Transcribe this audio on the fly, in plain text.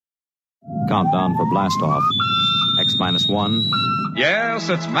Countdown for blastoff. X-1. Yes,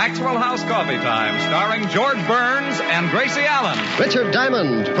 it's Maxwell House Coffee Time, starring George Burns and Gracie Allen. Richard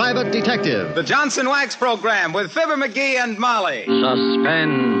Diamond, private detective. The Johnson Wax Program with Fibber McGee and Molly.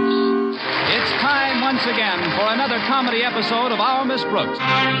 Suspense. It's time once again for another comedy episode of Our Miss Brooks.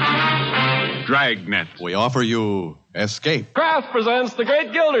 Dragnet. We offer you Escape. Kraft presents The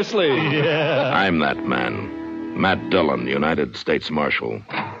Great Gildersleeve. Yeah. I'm that man, Matt Dillon, United States Marshal.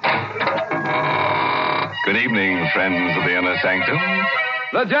 Good evening, friends of the Inner Sanctum.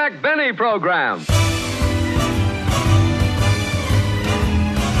 The Jack Benny Program.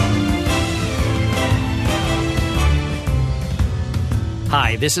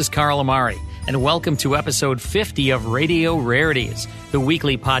 Hi, this is Carl Amari, and welcome to episode 50 of Radio Rarities, the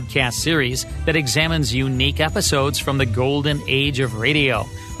weekly podcast series that examines unique episodes from the golden age of radio.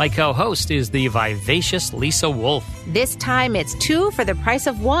 My co-host is the vivacious Lisa Wolf. This time it's 2 for the price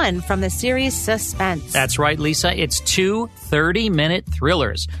of 1 from the series Suspense. That's right, Lisa. It's 2 30-minute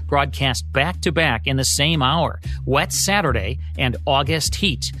thrillers broadcast back-to-back in the same hour, Wet Saturday and August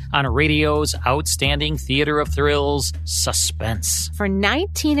Heat, on radio's outstanding theater of thrills, Suspense. For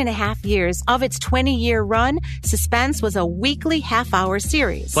 19 and a half years of its 20-year run, Suspense was a weekly half-hour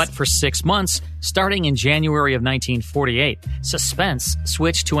series. But for 6 months, starting in January of 1948, Suspense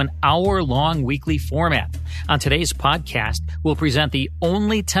switched to an hour-long weekly format. On today's podcast, we'll present the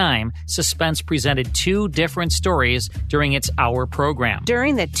only time Suspense presented 2 different stories during its hour program.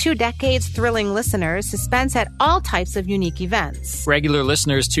 During the 2 decades thrilling listeners, Suspense had all types of unique events. Regular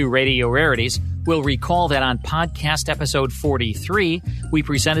listeners to Radio Rarities will recall that on podcast episode 43, we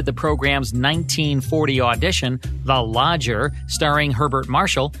presented the program's 1940 audition, The Lodger, starring Herbert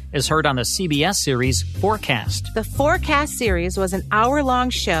Marshall, as heard on the CBS series Forecast. The Forecast series was an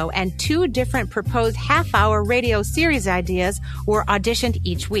hour-long show, and 2 different proposed half-hour radio series ideas were auditioned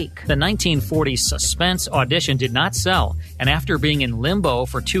each week. The 1940 Suspense audition did not sell, and after being in limbo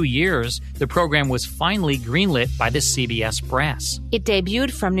for 2 years, the program was finally greenlit by the CBS brass. It debuted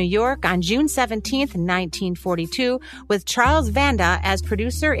from New York on June 17th, 1942, with Charles Vanda as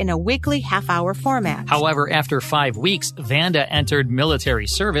producer in a weekly half-hour format. However, after 5 weeks, Vanda entered military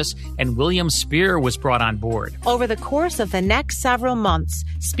service and William Spear was brought on board. Over the course of the next several months,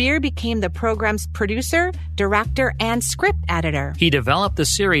 Spear became the program's producer, director, and script editor. He developed the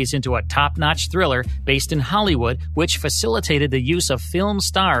series into a top-notch thriller based in Hollywood, which facilitated the use of film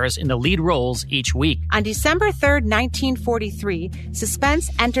stars in the lead roles each week. On December 3rd, 1943, Suspense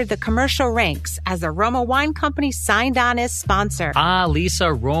entered the commercial ranks as the Roma Wine Company signed on as sponsor. Ah,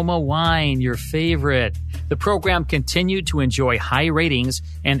 Lisa, Roma Wine, your favorite. The program continued to enjoy high ratings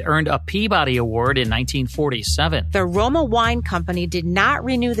and earned a Peabody Award in 1947. The Roma Wine Company did not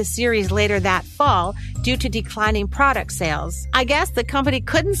renew the series later that fall due to declining product sales. I guess the company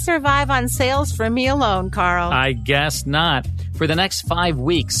couldn't survive on sales for me alone, Carl. I guess not. For the next 5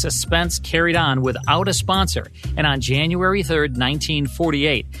 weeks, Suspense carried on without a sponsor, and on January 3rd,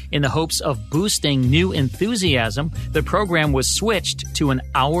 1948, in the hopes of boosting new enthusiasm, the program was switched to an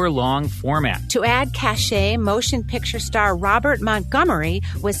hour-long format. To add cachet, motion picture star Robert Montgomery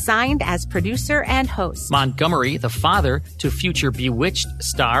was signed as producer and host. Montgomery, the father to future Bewitched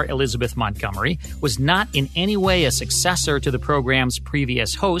star Elizabeth Montgomery, was not in any way a successor to the program's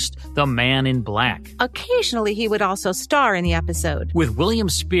previous host, the Man in Black. Occasionally, he would also star in the episode. With William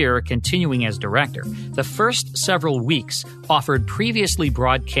Spear continuing as director, the first several weeks offered previously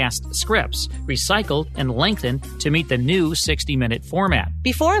broadcast scripts, recycled and lengthened to meet the new 60-minute format.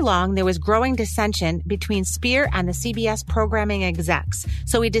 Before long, there was growing dissension between Spear and the CBS programming execs,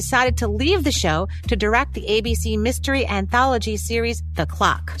 so he decided to leave the show to direct the ABC mystery anthology series The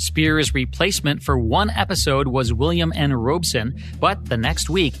Clock. Spear's replacement for one episode was William N. Robeson, but the next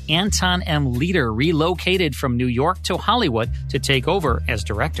week, Anton M. Leader relocated from New York to Hollywood to take over as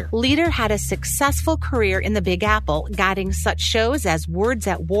director. Leader had a successful career in the Big Apple, guiding such shows as Words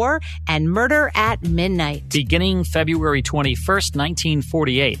at War and Murder at Midnight. Beginning February 21st,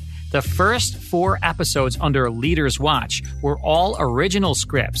 1948, the first 4 episodes under Leader's watch were all original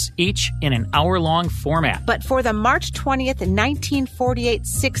scripts, each in an hour-long format. But for the March 20th, 1948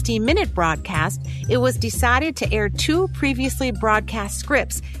 60-minute broadcast, it was decided to air 2 previously broadcast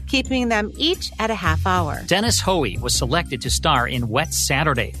scripts, keeping them each at a half hour. Dennis Hoey was selected to star in Wet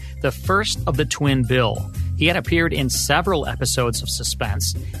Saturday, the first of the twin bill. He had appeared in several episodes of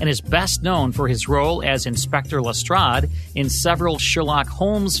Suspense and is best known for his role as Inspector Lestrade in several Sherlock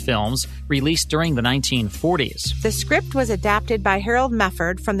Holmes films released during the 1940s. The script was adapted by Harold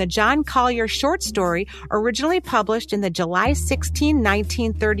Mefford from the John Collier short story originally published in the July 16,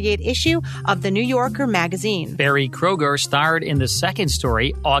 1938 issue of the New Yorker magazine. Barry Kroger starred in the second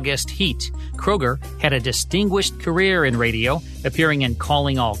story, August Heat. Kroger had a distinguished career in radio, appearing in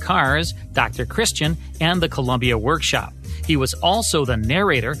Calling All Cars, Dr. Christian, and The Columbia Workshop. He was also the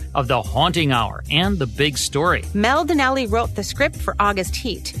narrator of The Haunting Hour and The Big Story. Mel Donnelly wrote the script for August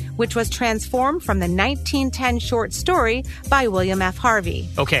Heat, which was transformed from the 1910 short story by William F. Harvey.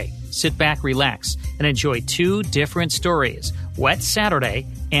 Okay, sit back, relax, and enjoy two different stories, Wet Saturday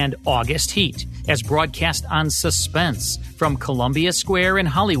and August Heat, as broadcast on Suspense from Columbia Square in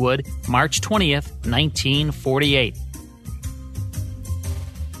Hollywood, March 20th, 1948.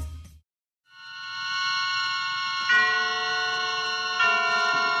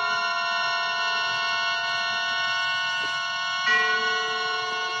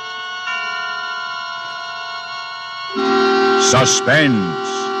 Suspense.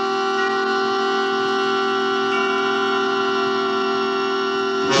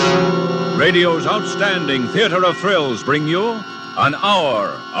 Radio's outstanding theater of thrills bring you an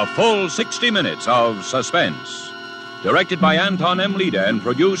hour, a full 60 minutes of Suspense. Directed by Anton M. Leda and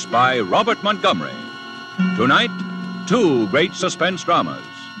produced by Robert Montgomery. Tonight, two great suspense dramas.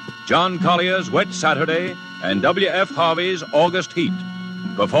 John Collier's Wet Saturday and W.F. Harvey's August Heat.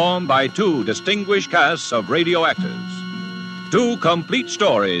 Performed by two distinguished casts of radio actors. Two complete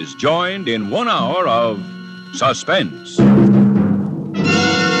stories joined in 1 hour of Suspense.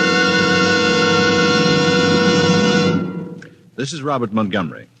 This is Robert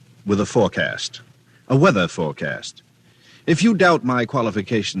Montgomery with a forecast, a weather forecast. If you doubt my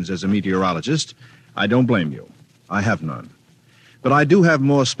qualifications as a meteorologist, I don't blame you. I have none. But I do have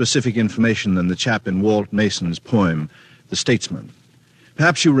more specific information than the chap in Walt Mason's poem, The Statesman.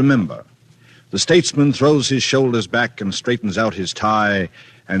 Perhaps you remember. The statesman throws his shoulders back and straightens out his tie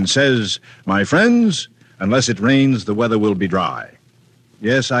and says, "My friends, unless it rains, the weather will be dry."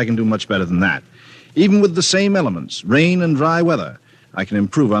 Yes, I can do much better than that. Even with the same elements, rain and dry weather, I can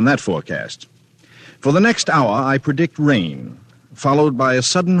improve on that forecast. For the next hour, I predict rain, followed by a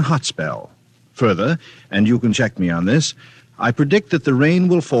sudden hot spell. Further, and you can check me on this, I predict that the rain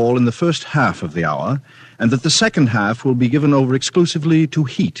will fall in the first half of the hour and that the second half will be given over exclusively to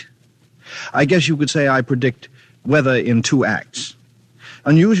heat. I guess you could say I predict weather in two acts.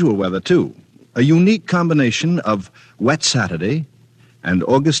 Unusual weather, too. A unique combination of Wet Saturday and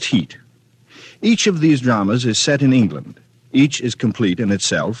August Heat. Each of these dramas is set in England. Each is complete in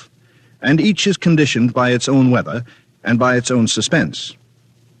itself, and each is conditioned by its own weather and by its own suspense.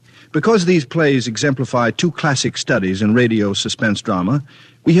 Because these plays exemplify two classic studies in radio suspense drama,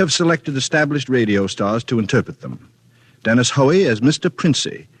 we have selected established radio stars to interpret them. Dennis Hoey as Mr.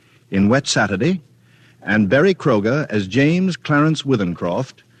 Princey in Wet Saturday, and Barry Kroger as James Clarence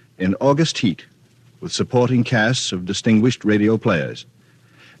Withencroft in August Heat, with supporting casts of distinguished radio players.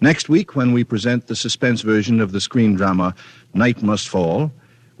 Next week, when we present the suspense version of the screen drama Night Must Fall,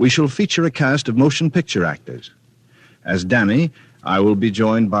 we shall feature a cast of motion picture actors. As Danny, I will be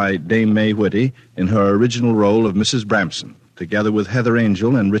joined by Dame Mae Whitty in her original role of Mrs. Bramson, together with Heather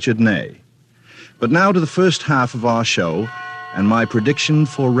Angel and Richard Ney. But now to the first half of our show and my prediction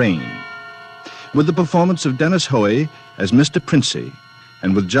for rain. With the performance of Dennis Hoey as Mr. Princey,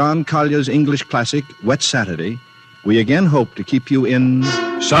 and with John Collier's English classic, Wet Saturday, we again hope to keep you in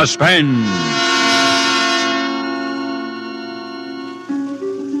Suspense.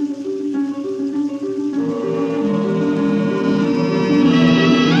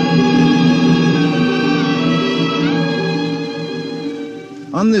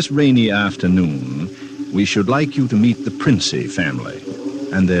 On this rainy afternoon, we should like you to meet the Princey family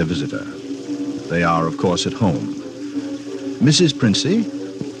and their visitor. They are, of course, at home. Mrs. Princey,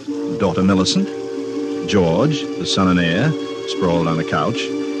 daughter Millicent, George, the son and heir, sprawled on a couch,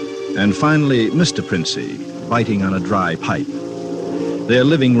 and finally Mr. Princey, biting on a dry pipe. Their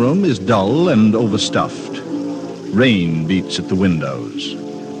living room is dull and overstuffed. Rain beats at the windows.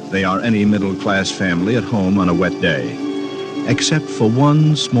 They are any middle-class family at home on a wet day, except for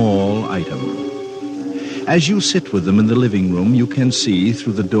one small item. As you sit with them in the living room, you can see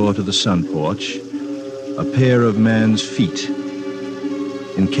through the door to the sun porch a pair of man's feet,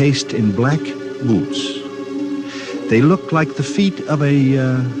 encased in black boots. They look like the feet of a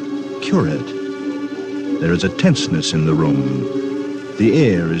curate. There is a tenseness in the room. The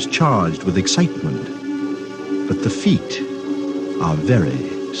air is charged with excitement, but the feet are very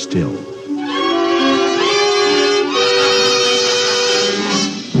still.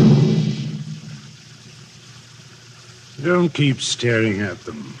 Don't keep staring at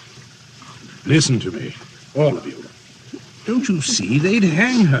them. Listen to me, all of you. Don't you see? They'd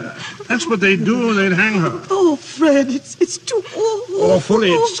hang her. That's what they'd do. They'd hang her. Oh, Fred, it's too awful. Awful?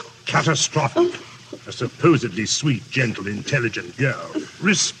 It's catastrophic. A supposedly sweet, gentle, intelligent girl.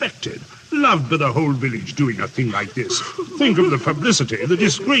 Respected. Loved by the whole village doing a thing like this. Think of the publicity, the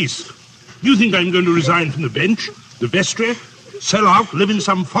disgrace. You think I'm going to resign from the bench? The vestry? Sell out? Live in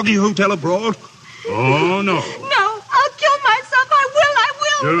some foggy hotel abroad? Oh, no. No, I'll kill myself. I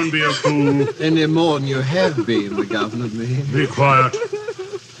will. Don't be a fool. Any more than you have been, the governor means. Be quiet. It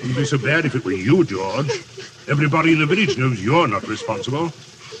wouldn't be so bad if it were you, George. Everybody in the village knows you're not responsible.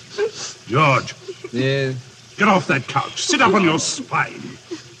 George. Yes? Get off that couch. Sit up on your spine.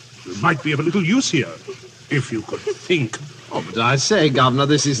 You might be of a little use here, if you could think. Oh, but I say, Governor,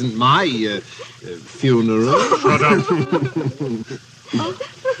 this isn't my funeral. Shut up.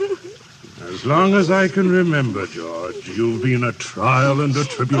 As long as I can remember, George, you've been a trial and a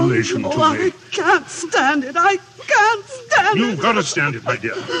tribulation to me. I can't stand it. I can't stand it. You've got to stand it, my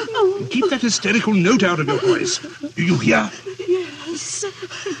dear. Keep that hysterical note out of your voice. Do you hear? Yes.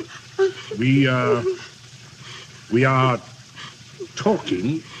 We are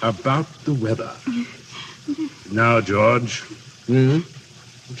talking about the weather. Now, George.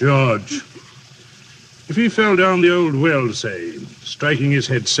 George. If he fell down the old well, say, striking his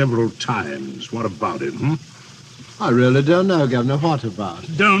head several times, what about it, I really don't know, Governor. What about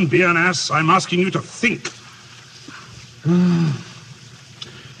it? Don't be an ass. I'm asking you to think.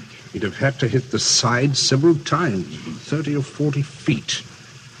 He'd have had to hit the side several times, 30 or 40 feet.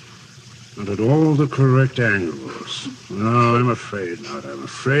 And at all the correct angles. No, I'm afraid not. I'm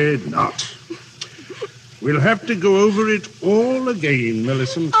afraid not. We'll have to go over it all again,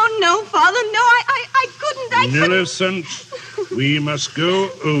 Millicent. Oh, no, Father, no, I couldn't. Millicent, we must go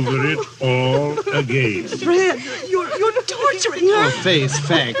over it all again. Fred, you're torturing her. Oh, face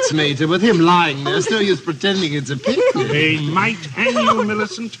facts, Mater. With him lying there, there's no use pretending it's a picnic. They might hang you,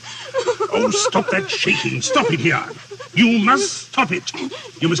 Millicent. Oh, stop that shaking. Stop it here. You must stop it.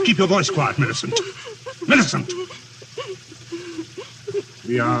 You must keep your voice quiet, Millicent. Millicent!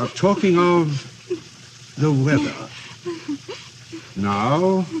 We are talking of the weather.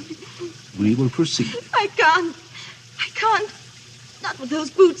 Now, we will proceed. I can't. Not with those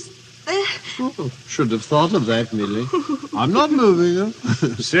boots there. Oh, should have thought of that, Millie. I'm not moving them.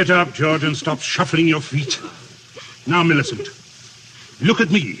 Sit up, George, and stop shuffling your feet. Now, Millicent, look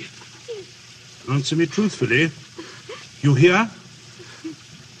at me. Answer me truthfully. You hear?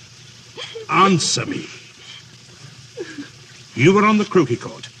 Answer me. You were on the croquet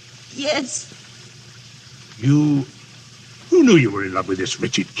court. Yes. Who knew you were in love with this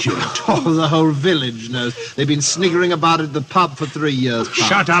wretched curate? Oh, the whole village knows. They've been sniggering about it at the pub for 3 years. Pop.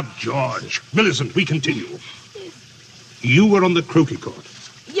 Shut up, George. Millicent, we continue. Yes. You were on the croquet court.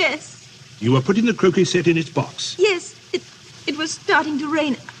 Yes. You were putting the croquet set in its box. Yes. It was starting to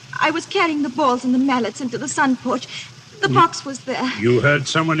rain. I was carrying the balls and the mallets into the sun porch. The box was there. You heard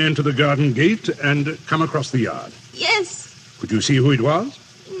someone enter the garden gate and come across the yard. Yes. Could you see who it was?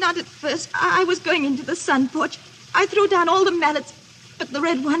 Not at first. I was going into the sun porch. I threw down all the mallets, but the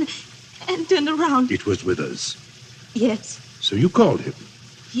red one, and turned around. It was Withers. Yes. So you called him?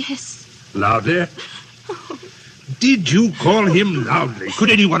 Yes. Loudly? Oh. Did you call him loudly?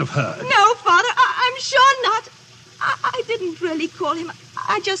 Could anyone have heard? No, Father, I'm sure not. I didn't really call him.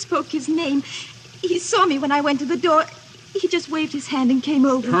 I just spoke his name. He saw me when I went to the door. He just waved his hand and came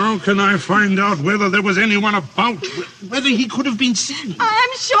over. How can I find out whether there was anyone about? Whether he could have been seen?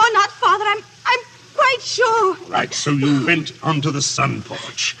 I'm sure not, Father. I'm quite sure. Right, so you went onto the sun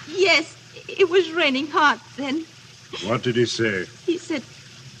porch. Yes, it was raining hard then. What did he say? He said,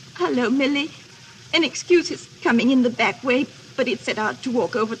 "Hello, Millie," and excuse his coming in the back way, but he'd set out to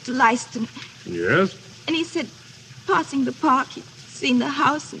walk over to Leiston. Yes? And he said, passing the park, he'd seen the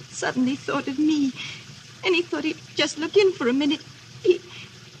house and suddenly thought of me. And he thought he'd just look in for a minute. He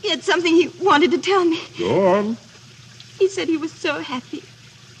had something he wanted to tell me. Go on. He said he was so happy,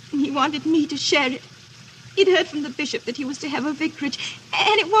 and he wanted me to share it. He'd heard from the bishop that he was to have a vicarage,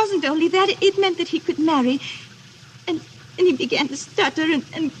 and it wasn't only that, it meant that he could marry. And he began to stutter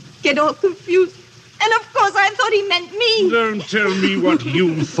and get all confused. And of course I thought he meant me. Don't tell me what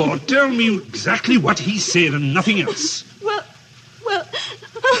you thought. Tell me exactly what he said and nothing else. Well...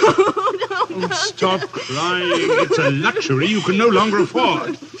 Oh, stop crying. It's a luxury you can no longer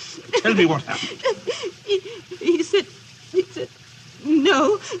afford. Tell me what happened. He said,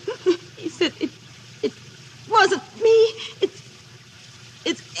 no. He said, it wasn't me.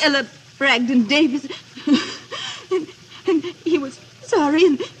 It's Ella Bragdon Davis. and he was sorry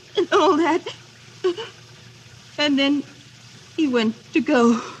and all that. And then he went to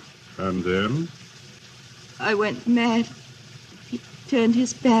go. And then? I went mad. He turned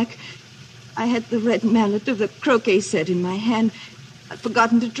his back. I had the red mallet of the croquet set in my hand. I'd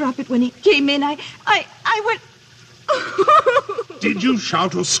forgotten to drop it when he came in. I went... Did you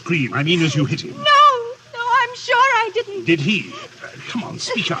shout or scream? I mean, as you hit him? No, I'm sure I didn't. Did he? Come on,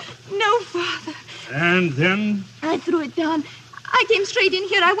 speak up. No, Father. And then? I threw it down. I came straight in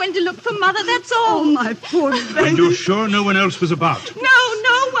here. I went to look for Mother, that's all. Oh, my poor baby. And you're sure no one else was about? No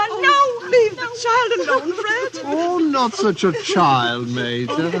one, no. Leave the child alone, Fred. Oh, not such a child,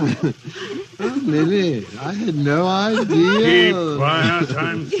 Major. Oh, Lily, I had no idea. Keep quiet,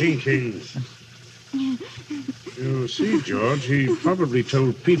 I'm thinking. You see, George, he probably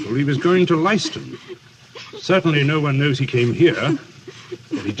told people he was going to Leiston. Certainly no one knows he came here.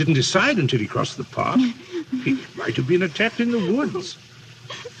 But he didn't decide until he crossed the park. He might have been attacked in the woods.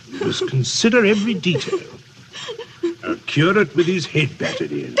 You must consider every detail. A curate with his head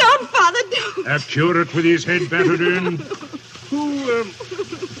battered in. Don't, Father, don't. A curate with his head battered in.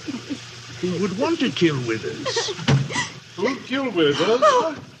 Who would want to kill Withers? Who'd kill Withers?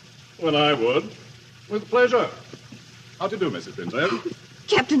 Well, I would. With pleasure. How do you do, Mrs. Vincent?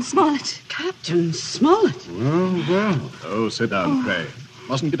 Captain Smollett. Captain Smollett? Well. Oh, sit down, pray.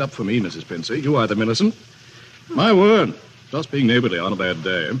 Mustn't get up for me, Mrs. Pinsey. You either, Millicent. My word. Just being neighborly on a bad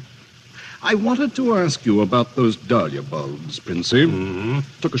day. I wanted to ask you about those dahlia bulbs, Pinsey. Mm-hmm.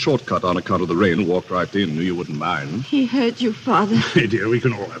 Took a shortcut on account of the rain, walked right in, knew you wouldn't mind. He hurt you, Father. Hey, dear, we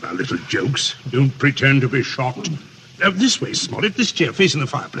can all have our little jokes. Don't pretend to be shocked. This way, Smollett, this chair facing the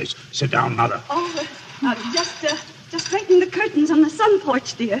fireplace. Sit down, Mother. Oh, just straighten the curtains on the sun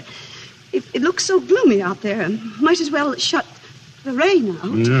porch, dear. It looks so gloomy out there. Might as well shut the rain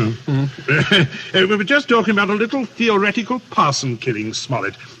out. Yeah. We were just talking about a little theoretical parson killing,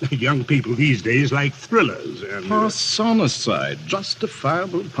 Smollett. Young people these days like thrillers and... Parsonicide.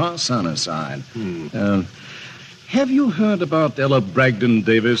 Justifiable parsonicide. Have you heard about Ella Bragdon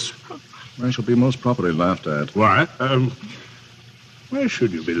Davis? I shall be most properly laughed at. Why? Where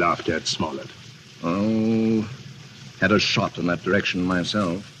should you be laughed at, Smollett? Oh, had a shot in that direction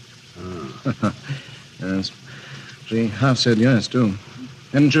myself. Yes. She half said yes, too.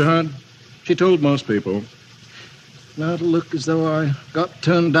 Hadn't you heard? She told most people. Now it'll look as though I got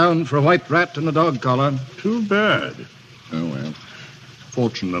turned down for a white rat and a dog collar. Too bad. Oh, well.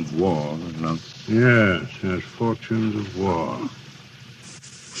 Fortune of war, you know. Yes, fortunes of war.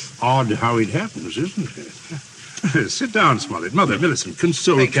 Odd how it happens, isn't it? Sit down, Smollett. Mother, Millicent,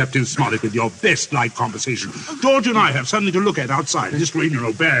 console Captain Smollett with your best light conversation. George and I have something to look at outside. This rain, you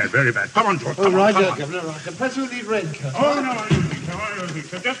know, bad, very bad. Come on, George, come on. Right, Governor, right. Perhaps we'll leave Redcoat. Oh, no, I don't think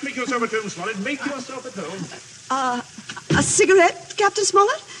so. Just make yourself at home, Smollett. Make yourself at home. A cigarette, Captain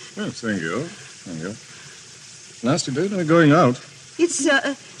Smollett? Yes, thank you. Thank you. Nasty day, they're going out. It's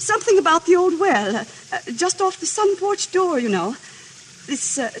something about the old well, just off the sun porch door, you know.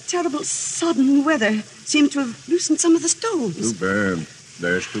 This terrible sudden weather seemed to have loosened some of the stones. Too bad.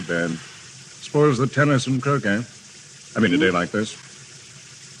 Dash, too bad. Spoils the tennis and croquet. I mean, a day like this.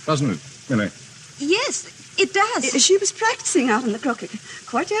 Doesn't it, Minnie? Yes, it does. She was practicing out on the croquet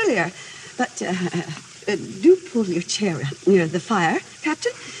quite earlier. But do pull your chair up near the fire,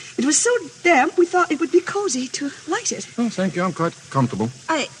 Captain. It was so damp we thought it would be cozy to light it. Oh, thank you. I'm quite comfortable.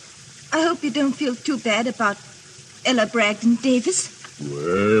 I hope you don't feel too bad about Ella Bragdon Davis.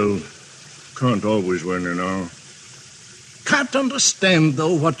 Well, can't always win, you know. Can't understand,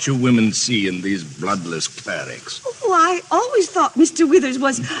 though, what you women see in these bloodless clerics. Oh, I always thought Mr. Withers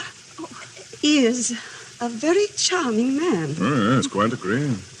is a very charming man. Oh, yes, quite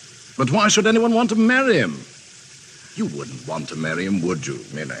agree. But why should anyone want to marry him? You wouldn't want to marry him, would you,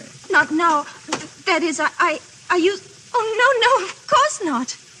 Minnie? Not now. That is, I used... Oh, no, of course not.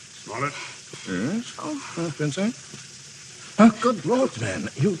 Smollett? Yes? Vincent? Oh, good Lord, man.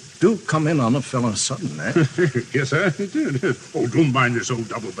 You do come in on a fellow sudden, eh? Yes, sir, I did. Oh, don't mind this old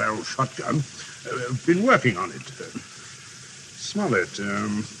double-barrel shotgun. I've been working on it. Smollett,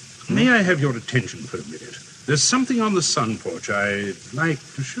 may I have your attention for a minute? There's something on the sun porch I'd like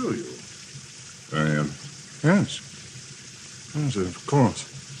to show you. Yes. Yes, of course.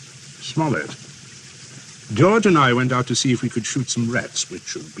 Smollett, George and I went out to see if we could shoot some rats,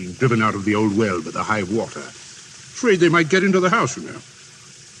 which had been driven out of the old well by the high water. Afraid they might get into the house, you know.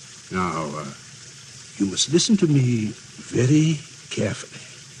 Now, you must listen to me very carefully.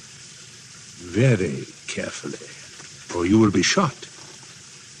 Very carefully. Or you will be shot.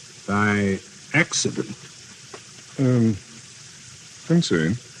 By accident.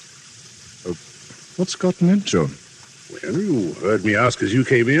 Vincent, what's gotten into him? Well, you heard me ask as you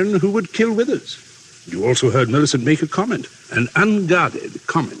came in who would kill Withers. You also heard Millicent make a comment. An unguarded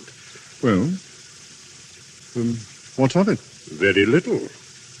comment. Well, what of it? Very little.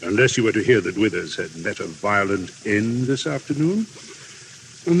 Unless you were to hear that Withers had met a violent end this afternoon.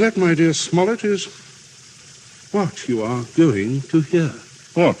 And that, my dear Smollett, is what you are going to hear.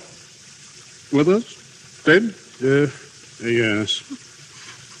 What? Withers? Dead? Yes.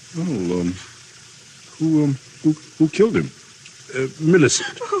 Well, who killed him?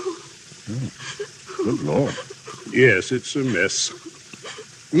 Millicent. Oh, good Lord. Yes, it's a mess.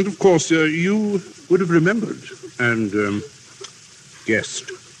 And, of course, you would have remembered and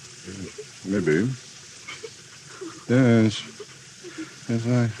guessed. Maybe. Yes. Yes,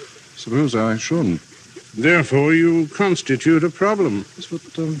 I suppose I should. Therefore, you constitute a problem. Yes, but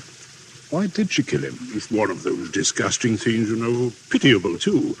why did she kill him? It's one of those disgusting things, you know. Pitiable,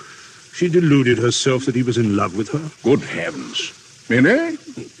 too. She deluded herself that he was in love with her. Good heavens. Really?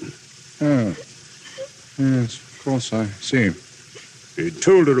 Oh. Yes, of course, I see. He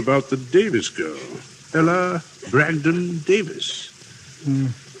told her about the Davis girl, Ella Bragdon Davis.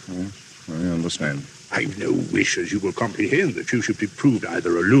 I understand. I've no wish, as you will comprehend, that you should be proved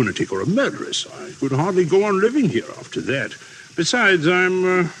either a lunatic or a murderess. I could hardly go on living here after that. Besides,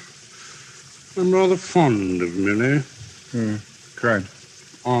 I'm rather fond of Millie. Quite.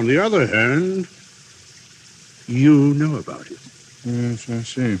 On the other hand, you know about it. Yes, I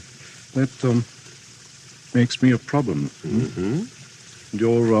see. That makes me a problem. Mm-hmm.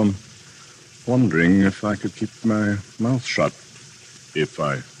 You're wondering if I could keep my mouth shut if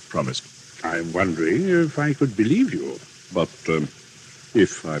I promised. I'm wondering if I could believe you. But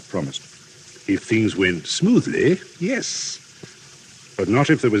if I promised. If things went smoothly, yes. But not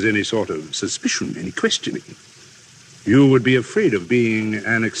if there was any sort of suspicion, any questioning. You would be afraid of being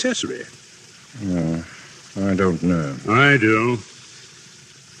an accessory. I don't know. I do.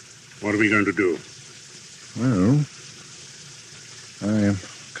 What are we going to do? Well, I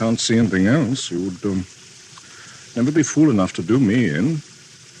can't see anything else. You would never be fool enough to do me in.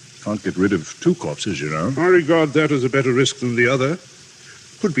 Can't get rid of two corpses, you know. I regard that as a better risk than the other.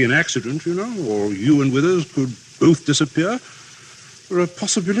 Could be an accident, you know, or you and Withers could both disappear. There are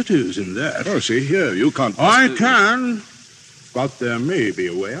possibilities in that. Oh, see here, you can't... I can, but there may be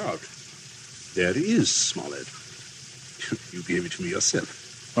a way out. There is, Smollett. You gave it to me yourself.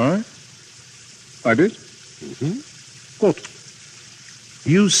 I did? Mm-hmm. What?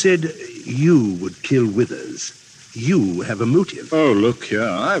 You said you would kill Withers. You have a motive. Oh, look here,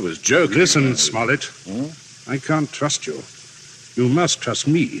 I was joking. Listen, Smollett. I can't trust you. You must trust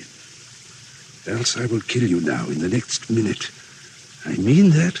me. Else I will kill you now in the next minute. I mean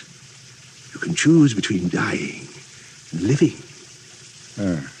that. You can choose between dying and living.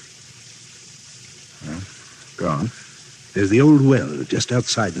 Well, go on. There's the old well just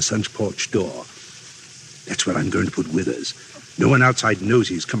outside the sun's porch door. That's where I'm going to put Withers. No one outside knows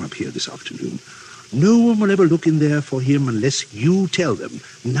he's come up here this afternoon. No one will ever look in there for him unless you tell them.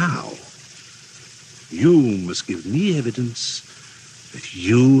 Now, you must give me evidence that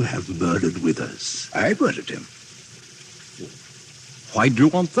you have murdered Withers. I murdered him. Why do you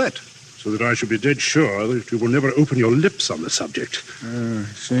want that? So that I shall be dead sure that you will never open your lips on the subject. I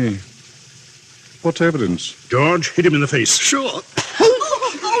see. What evidence? George, hit him in the face. Sure.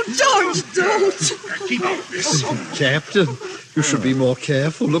 Oh, George, don't. Keep out this. Captain, you should be more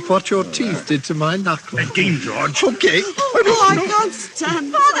careful. Look what your teeth did to my knuckle. Again, George. Okay. Oh, I can't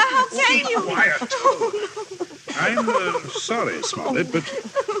stand. Father, how can you? Quiet. I'm sorry, Smollett, but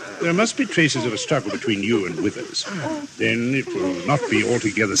there must be traces of a struggle between you and Withers. Then it will not be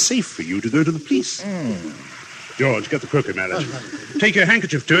altogether safe for you to go to the police. George, get the croquet mallet. Take your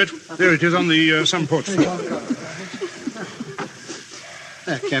handkerchief to it. There it is on the sun porch floor.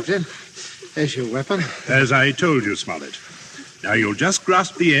 There, Captain. There's your weapon. As I told you, Smollett. Now you'll just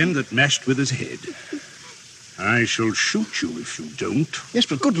grasp the end that mashed with his head. I shall shoot you if you don't. Yes,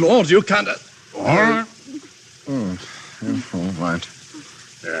 but good Lord, you can't... All right. All right.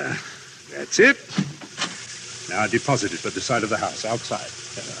 That's it. Now deposit it by the side of the house, outside.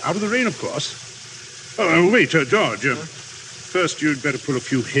 Out of the rain, of course. Oh, wait, George. First, you'd better pull a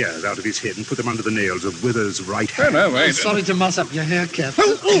few hairs out of his head and put them under the nails of Withers' right hand. No, wait. Sorry to muss up your hair,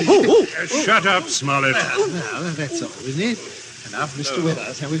 Captain. Shut up, Smollett. Now, that's all, isn't it? Enough, Mr.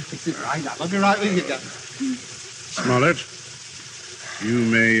 Withers. Now, we'll fix it right up. I'll be right with you. Smollett, you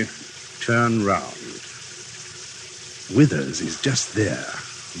may turn round. Withers is just there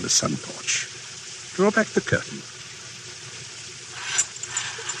on the sun porch. Draw back the curtain.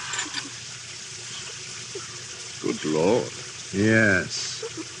 Good Lord. Yes,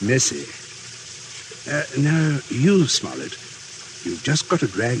 messy. Now, you, Smollett, you've just got to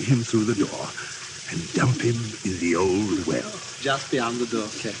drag him through the door and dump him in the old well. Just beyond the door,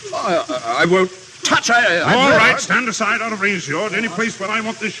 Captain. I won't touch. All right, stand aside out of range, George. Any place where I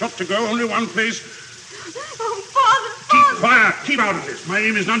want this shot to go, only one place. Oh, Father! Keep quiet. Keep out of this. My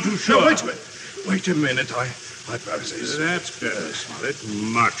aim is none too sure. No, wait a minute. Wait a minute. I process. That's better, Smollett.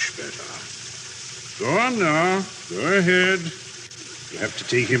 Much better. Go on now. Go ahead. You have to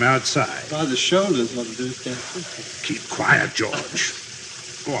take him outside. By the shoulders, what to do, Captain. Keep quiet, George.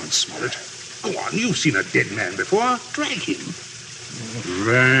 Go on, Smollett. Go on. You've seen a dead man before. Drag him.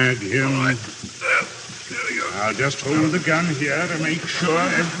 Drag him. All right. There we go. I'll just hold the gun here to make sure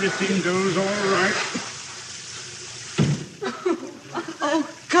everything goes all right. Oh,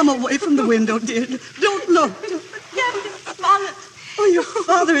 come away from the window, dear. Don't look. Captain Smollett. Oh, your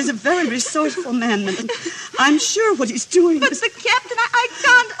father is a very resourceful man, and I'm sure what he's doing But is... the captain, I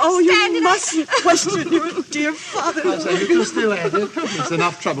can't understand you mustn't question your dear father. I say, you can still at it. There's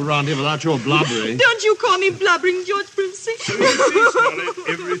enough trouble around here without your blubbering. Don't you call me blubbering, George Princey. So you see, Smollett,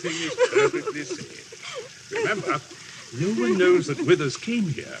 everything is perfectly safe. Remember, no one knows that Withers came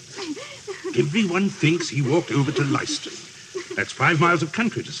here. Everyone thinks he walked over to Leicester. That's 5 miles of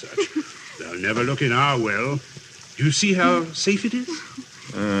country to search. They'll never look in our well. Do you see how safe it is?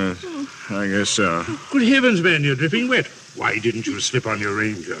 I guess so. Good heavens, man, you're dripping wet. Why didn't you slip on your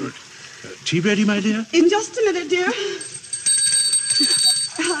raincoat? Tea ready, my dear? In just a minute, dear.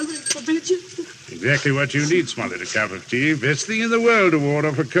 I'll wait for Bridget. Exactly what you need, Smollett, a cup of tea. Best thing in the world to ward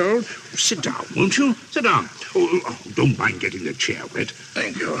off a cold. Sit down, won't you? Sit down. Oh, don't mind getting the chair wet.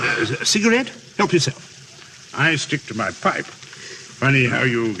 Thank you. A cigarette? Help yourself. I stick to my pipe. Funny how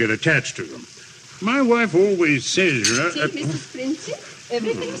you get attached to them. My wife always says, See, Mrs. Princey,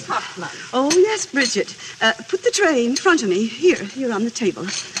 everything's hot now. Oh, yes, Bridget. Put the tray in front of me. Here on the table.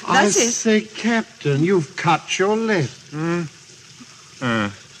 That's it. Say, Captain, you've cut your lip.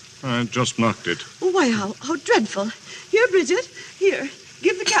 I just knocked it. Oh, why, how dreadful. Here, Bridget. Here.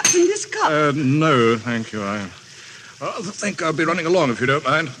 Give the captain this cup. No, thank you. I think I'll be running along if you don't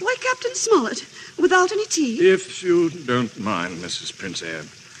mind. Why, Captain Smollett? Without any tea? If you don't mind, Mrs. Princey,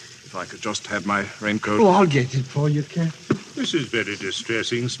 if I could just have my raincoat. Oh, I'll get it for you, Captain. This is very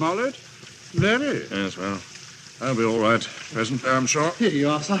distressing, Smollett. Very. Yes, well, I'll be all right presently, I'm sure. Here you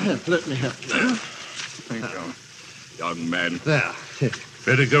are, sir. Let me help you. Thank you, young man. There.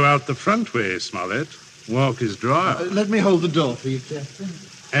 Better go out the front way, Smollett. Walk is dry. Let me hold the door for you, Captain.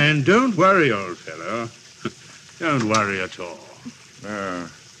 And don't worry, old fellow. Don't worry at all.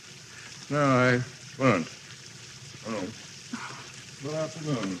 No, I won't. Oh. Good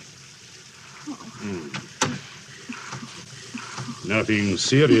afternoon. Nothing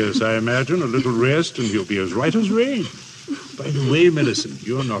serious, I imagine. A little rest and you'll be as right as rain. By the way, Millicent,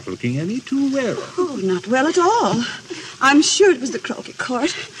 you're not looking any too well. Oh, not well at all. I'm sure it was the croquet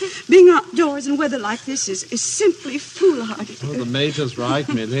court. Being outdoors in weather like this is simply foolhardy. Oh, the Major's right,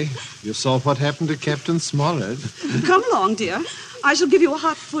 Millie. You saw what happened to Captain Smollett. Come along, dear. I shall give you a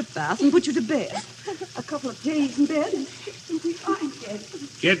hot foot bath and put you to bed. A couple of days in bed and you'll be fine dead.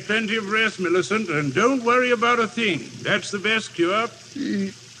 Get plenty of rest, Millicent, and don't worry about a thing. That's the best cure.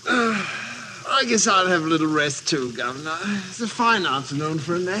 I guess I'll have a little rest too, Governor. It's a fine afternoon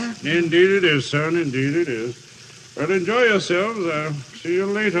for a nap. Indeed it is, son. Indeed it is. Well, enjoy yourselves. I'll see you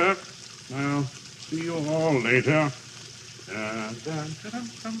later. I'll see you all later.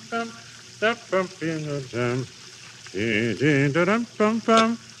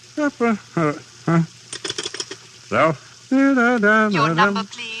 Hello? Your number,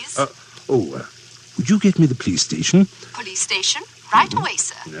 please. Would you get me the police station? Police station? Right away,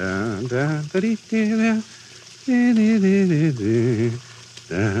 sir.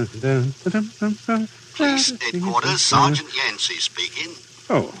 Police headquarters, Sergeant Yancey speaking.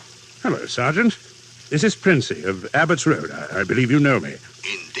 Oh, hello, Sergeant. This is Princey of Abbott's Road. I believe you know me.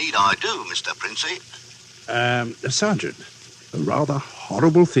 Indeed I do, Mr. Princey. Sergeant, a rather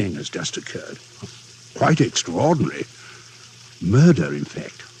horrible thing has just occurred. Quite extraordinary. Murder, in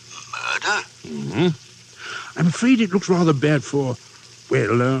fact. Murder? Mm-hmm. I'm afraid it looks rather bad for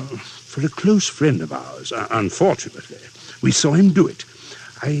a close friend of ours, unfortunately. We saw him do it.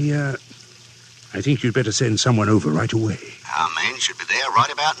 I think you'd better send someone over right away. Our man should be there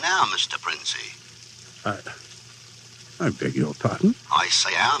right about now, Mr. Princey. I beg your pardon? I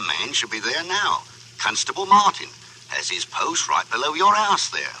say our man should be there now. Constable Martin has his post right below your house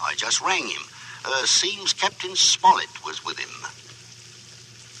there. I just rang him. Seems Captain Smollett was with him.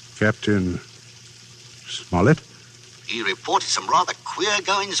 Captain Smollett? He reported some rather queer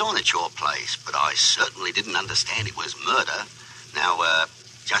goings-on at your place, but I certainly didn't understand it was murder. Now,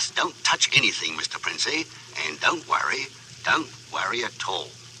 just don't touch anything, Mr. Princey, and don't worry at all.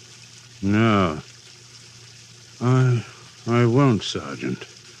 No, I won't, Sergeant.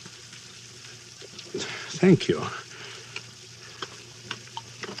 Thank you.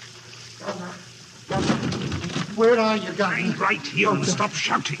 Where are you, Governor? Hang right here and stop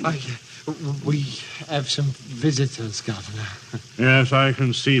shouting. We have some visitors, Governor. Yes, I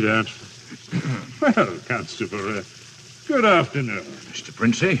can see that. Well, Constable, good afternoon. Mr.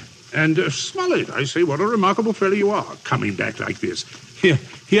 Princey. And Smollett, I say, what a remarkable fellow you are, coming back like this.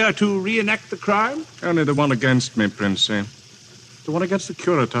 Here to reenact the crime? Only the one against me, Princey. The one against the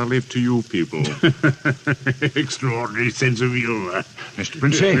curate I'll leave to you people. Extraordinary sense of humor. Mr.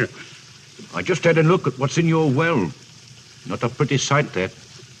 Princey, I just had a look at what's in your well. Not a pretty sight, that.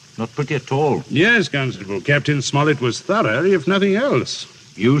 Not pretty at all. Yes, Constable. Captain Smollett was thorough, if nothing else.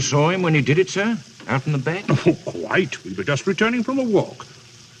 You saw him when he did it, sir? Out in the back? Oh, quite. We were just returning from a walk.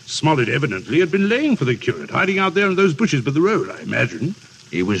 Smollett evidently had been laying for the curate, hiding out there in those bushes by the road, I imagine.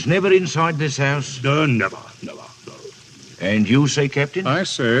 He was never inside this house? No, never. And you say, Captain? I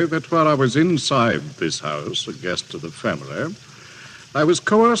say that while I was inside this house, a guest of the family, I was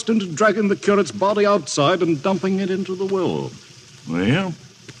coerced into dragging the curate's body outside and dumping it into the well. Well,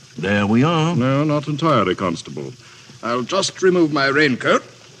 there we are. No, not entirely, Constable. I'll just remove my raincoat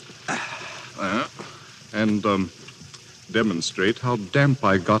and demonstrate how damp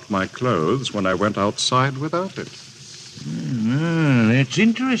I got my clothes when I went outside without it. It's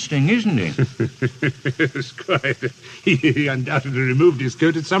interesting, isn't it? It's quite. He undoubtedly removed his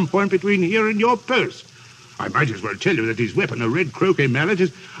coat at some point between here and your post. I might as well tell you that his weapon, a red croquet mallet,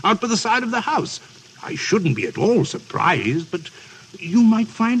 is out by the side of the house. I shouldn't be at all surprised, but you might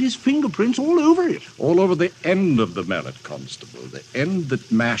find his fingerprints all over it. All over the end of the mallet, Constable. The end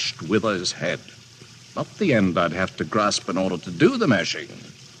that mashed Withers' head. Not the end I'd have to grasp in order to do the mashing.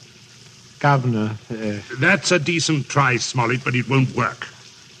 Governor. That's a decent try, Smollett, but it won't work.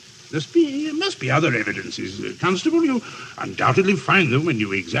 There must be other evidences. Constable, you'll undoubtedly find them when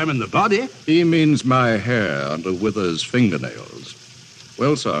you examine the body. He means my hair under Withers' fingernails.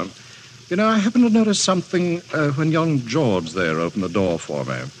 Well, sir, you know, I happened to notice something when young George there opened the door for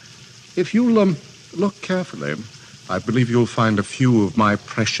me. If you'll look carefully, I believe you'll find a few of my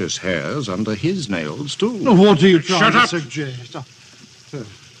precious hairs under his nails, too. What are you trying Shut to up! suggest?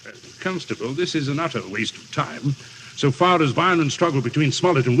 Constable, this is an utter waste of time. So far as violent struggle between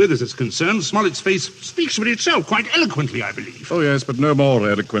Smollett and Withers is concerned, Smollett's face speaks for itself quite eloquently, I believe. Oh, yes, but no more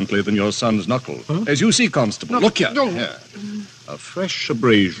eloquently than your son's knuckle. Huh? As you see, Constable, look here. No. Here. A fresh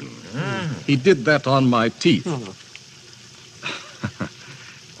abrasion. He did that on my teeth.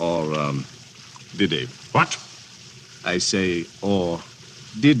 Or, did he? What? I say, or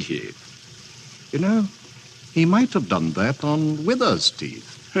did he? You know, he might have done that on Withers' teeth.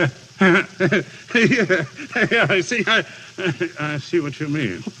 Yeah, I see what you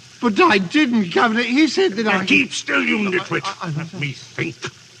mean. But I didn't, Governor. He said that I... Keep still, you nitwit. Let me think.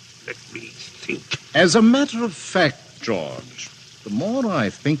 As a matter of fact, George, the more I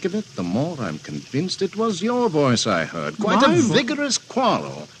think of it, the more I'm convinced it was your voice I heard. Quite a vigorous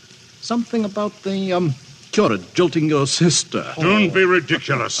quarrel. Something about the, curate jilting your sister. Don't be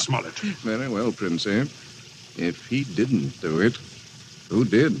ridiculous, Smollett. Very well, Princey. If he didn't do it, who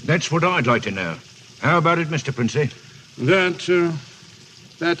did? That's what I'd like to know. How about it, Mr. Princey? That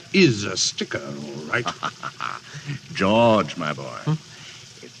is a sticker, all right. George, my boy,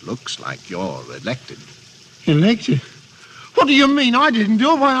 it looks like you're elected. Elected? What do you mean? I didn't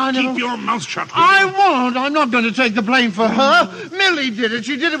do it. Why, I never... Keep your mouth shut. I won't. I'm not going to take the blame for her. Millie did it.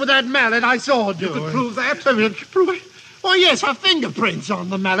 She did it with that mallet. I saw her do it. You could prove that? Prove it? Oh, yes, her fingerprints on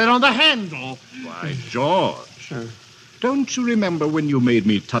the mallet, on the handle. Why, George, don't you remember when you made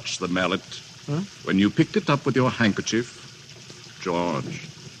me touch the mallet? When you picked it up with your handkerchief? George,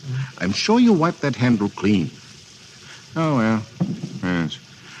 I'm sure you wiped that handle clean. Oh, well, yes.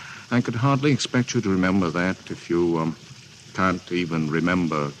 I could hardly expect you to remember that if you, can't even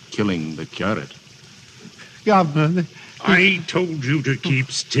remember killing the curate. Governor... I told you to keep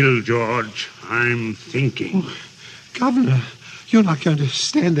still, George. I'm thinking. Governor, you're not going to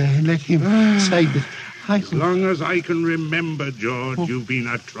stand there and let him say that... As long as I can remember, George, you've been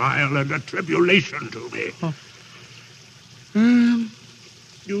a trial and a tribulation to me.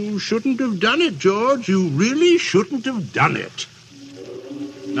 You shouldn't have done it, George. You really shouldn't have done it.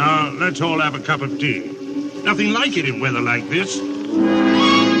 Now, let's all have a cup of tea. Nothing like it in weather like this.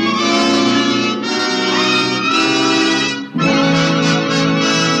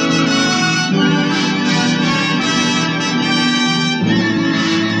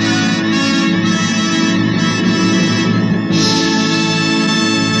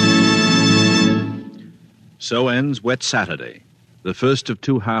 So ends Wet Saturday, the first of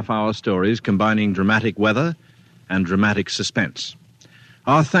 2 half-hour stories combining dramatic weather and dramatic suspense.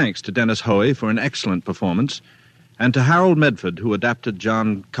 Our thanks to Dennis Hoey for an excellent performance, and to Harold Medford, who adapted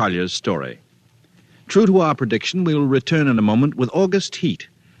John Collier's story. True to our prediction, we will return in a moment with August Heat,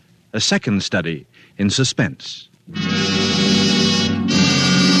 a second study in suspense.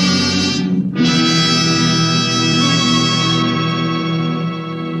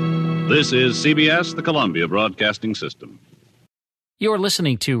 This is CBS, the Columbia Broadcasting System. You're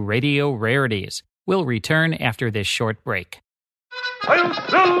listening to Radio Rarities. We'll return after this short break.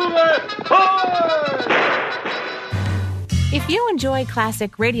 If you enjoy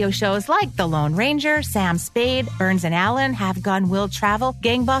classic radio shows like The Lone Ranger, Sam Spade, Burns and Allen, Have Gun Will Travel,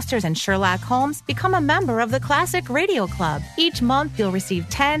 Gangbusters, and Sherlock Holmes, become a member of the Classic Radio Club. Each month, you'll receive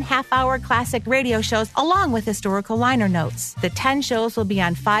 10 half-hour classic radio shows along with historical liner notes. The 10 shows will be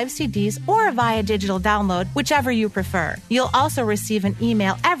on 5 CDs or via digital download, whichever you prefer. You'll also receive an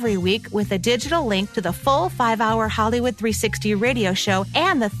email every week with a digital link to the full 5-hour Hollywood 360 radio show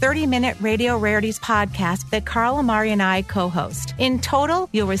and the 30-minute Radio Rarities podcast that Carl Amari and I co-host. In total,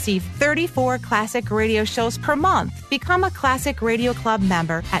 you'll receive 34 classic radio shows per month. Become a Classic Radio Club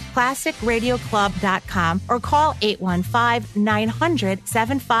member at classicradioclub.com or call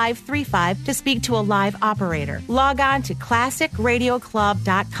 815-900-7535 to speak to a live operator. Log on to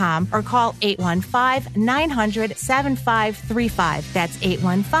classicradioclub.com or call 815-900-7535. That's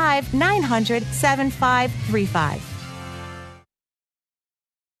 815-900-7535.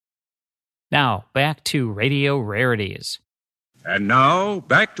 Now, back to Radio Rarities. And now,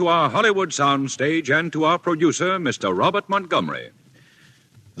 back to our Hollywood soundstage and to our producer, Mr. Robert Montgomery.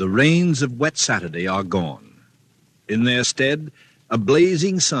 The rains of wet Saturday are gone. In their stead, a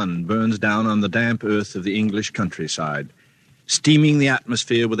blazing sun burns down on the damp earth of the English countryside, steaming the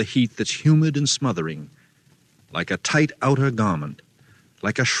atmosphere with a heat that's humid and smothering, like a tight outer garment,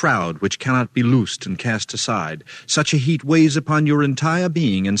 like a shroud which cannot be loosed and cast aside. Such a heat weighs upon your entire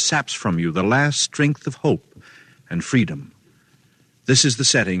being and saps from you the last strength of hope and freedom. This is the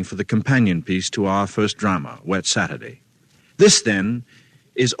setting for the companion piece to our first drama, Wet Saturday. This, then,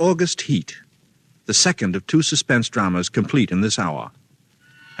 is August Heat, the second of 2 suspense dramas complete in this hour.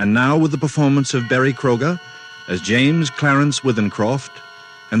 And now with the performance of Berry Kroger as James Clarence Withencroft,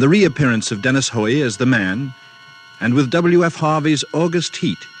 and the reappearance of Dennis Hoey as the man, and with W.F. Harvey's August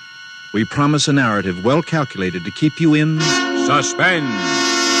Heat, we promise a narrative well calculated to keep you in suspense.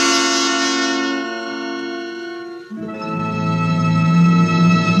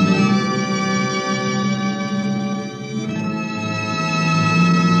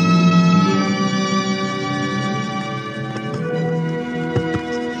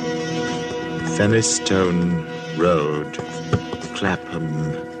 Fenistone Road, Clapham,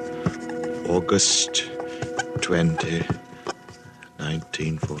 August 20,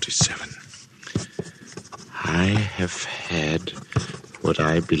 1947. I have had what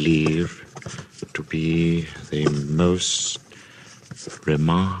I believe to be the most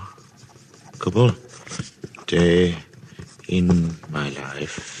remarkable day in my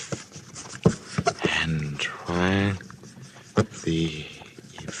life. And while the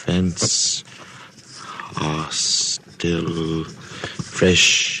events are still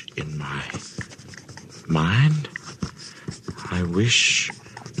fresh in my mind, I wish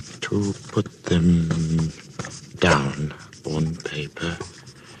to put them down on paper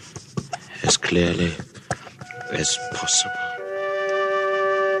as clearly as possible.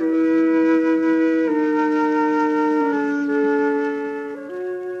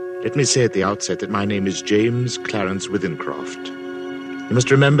 Let me say at the outset that my name is James Clarence Withencroft. You must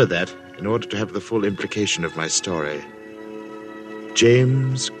remember that in order to have the full implication of my story.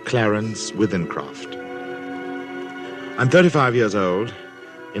 James Clarence Withencroft. I'm 35 years old,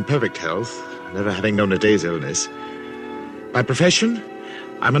 in perfect health, never having known a day's illness. By profession,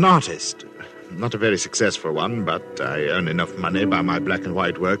 I'm an artist. Not a very successful one, but I earn enough money by my black and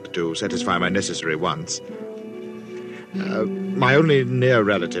white work to satisfy my necessary wants. My only near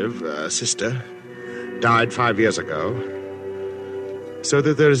relative, sister, died 5 years ago, so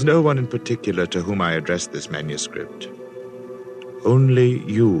that there is no one in particular to whom I address this manuscript. Only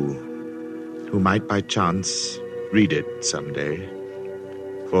you, who might by chance read it someday.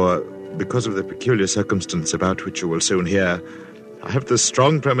 For because of the peculiar circumstance about which you will soon hear, I have the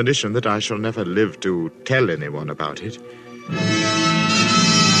strong premonition that I shall never live to tell anyone about it.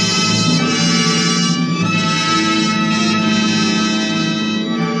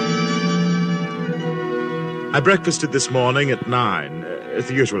 I breakfasted this morning at 9, at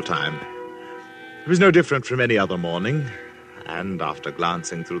the usual time. It was no different from any other morning, and after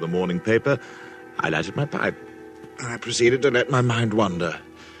glancing through the morning paper, I lighted my pipe. I proceeded to let my mind wander.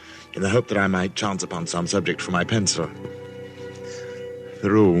 in the hope that I might chance upon some subject for my pencil. The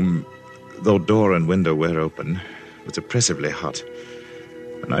room, though door and window were open, was oppressively hot.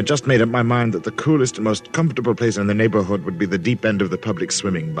 And I just made up my mind that the coolest and most comfortable place in the neighborhood would be the deep end of the public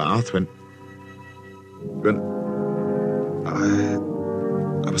swimming bath when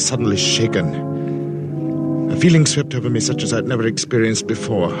I was suddenly shaken. A feeling swept over me such as I'd never experienced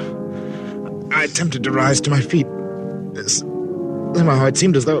before. I attempted to rise to my feet. Somehow it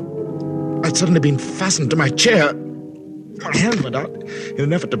seemed as though I'd suddenly been fastened to my chair. My hand went out in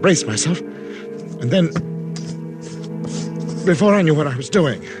an effort to brace myself. And then, before I knew what I was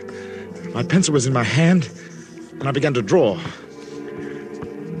doing, my pencil was in my hand, and I began to draw.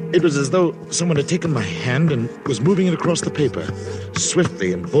 It was as though someone had taken my hand and was moving it across the paper,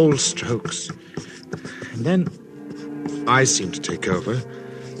 swiftly in bold strokes. And then I seemed to take over.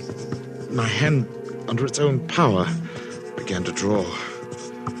 My hand, under its own power, began to draw.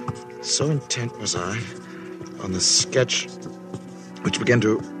 So intent was I on the sketch which began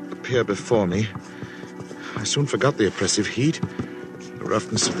to appear before me, I soon forgot the oppressive heat, the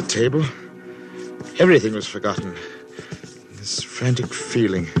roughness of the table. Everything was forgotten. This frantic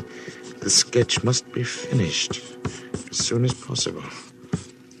feeling, the sketch must be finished as soon as possible.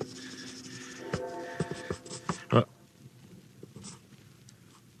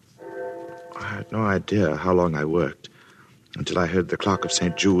 I had no idea how long I worked until I heard the clock of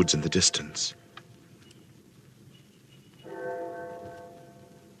St. Jude's in the distance.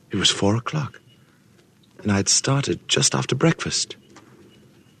 It was 4 o'clock, and I had started just after breakfast.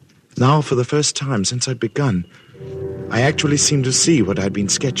 Now, for the first time since I'd begun, I actually seemed to see what I'd been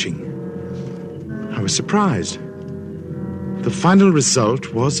sketching. I was surprised. The final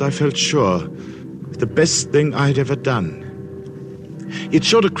result was, I felt sure, the best thing I'd ever done. It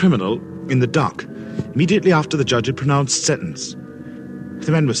showed a criminal in the dock immediately after the judge had pronounced sentence.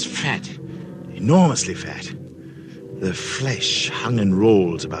 The man was fat, enormously fat. The flesh hung in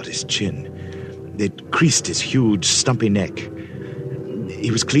rolls about his chin. It creased his huge, stumpy neck.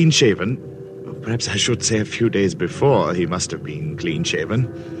 He was clean-shaven. Perhaps I should say a few days before he must have been clean-shaven.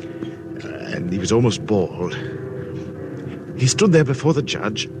 And he was almost bald. He stood there before the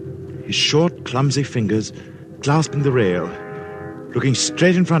judge, his short, clumsy fingers clasping the rail, looking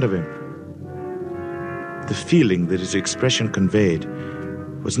straight in front of him. The feeling that his expression conveyed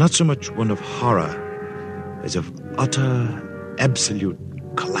was not so much one of horror as of utter, absolute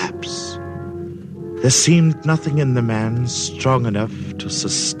collapse. There seemed nothing in the man strong enough to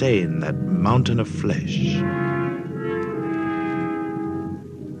sustain that mountain of flesh.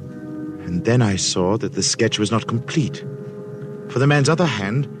 And then I saw that the sketch was not complete, for the man's other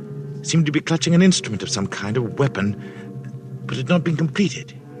hand seemed to be clutching an instrument of some kind of weapon, but had not been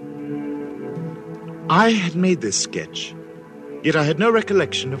completed. I had made this sketch, yet I had no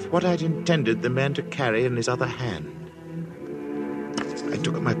recollection of what I had intended the man to carry in his other hand. I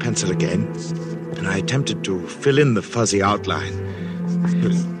took up my pencil again, and I attempted to fill in the fuzzy outline.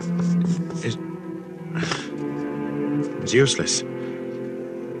 It was useless.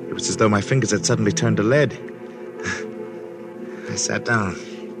 It was as though my fingers had suddenly turned to lead. I sat down,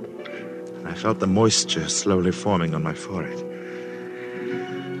 and I felt the moisture slowly forming on my forehead.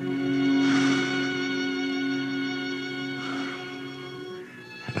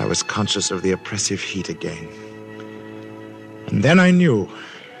 And I was conscious of the oppressive heat again. And then I knew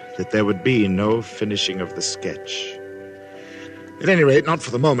that there would be no finishing of the sketch. At any rate, not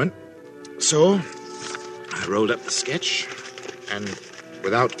for the moment. So, I rolled up the sketch, and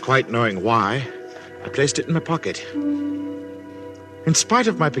without quite knowing why, I placed it in my pocket. In spite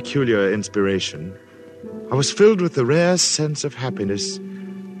of my peculiar inspiration, I was filled with the rare sense of happiness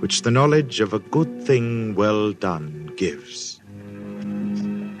which the knowledge of a good thing well done gives.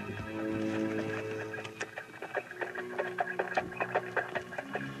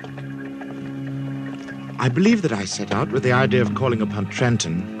 I believe that I set out with the idea of calling upon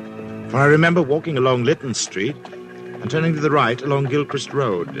Trenton, for I remember walking along Lytton Street and turning to the right along Gilchrist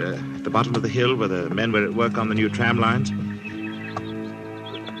Road, at the bottom of the hill where the men were at work on the new tram lines.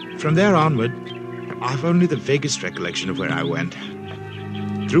 From there onward, I've only the vaguest recollection of where I went.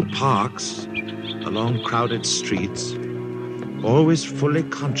 Through parks, along crowded streets, always fully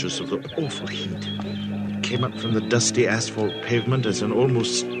conscious of the awful heat that came up from the dusty asphalt pavement as an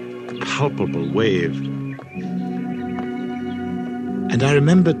almost palpable wave. And I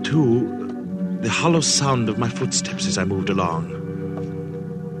remember, too, the hollow sound of my footsteps as I moved along.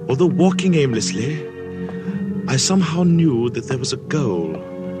 Although walking aimlessly, I somehow knew that there was a goal,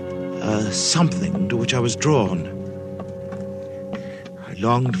 something to which I was drawn. I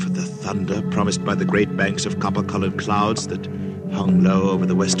longed for the thunder promised by the great banks of copper-colored clouds that hung low over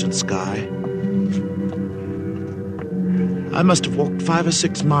the western sky. I must have walked 5 or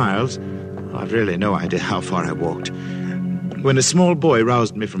 6 miles. I've really no idea how far I walked, when a small boy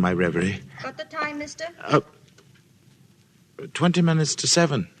roused me from my reverie. Got the time, mister? 20 minutes to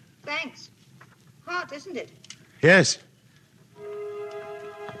 7. Thanks. Hot, isn't it? Yes.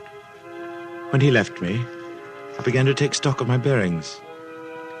 When he left me, I began to take stock of my bearings.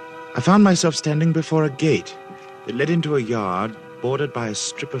 I found myself standing before a gate that led into a yard bordered by a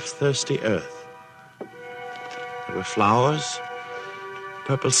strip of thirsty earth. There were flowers,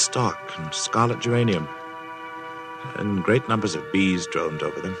 purple stock and scarlet geranium, and great numbers of bees droned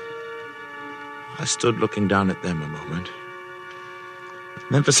over them. I stood looking down at them a moment.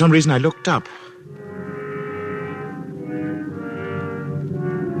 Then for some reason I looked up.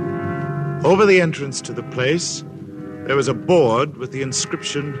 Over the entrance to the place, there was a board with the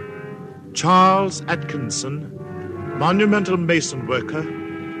inscription, Charles Atkinson, monumental mason worker,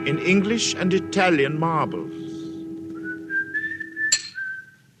 in English and Italian marbles.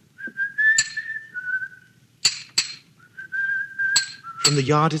 From the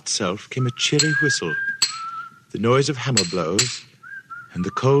yard itself came a cheery whistle, the noise of hammer blows, and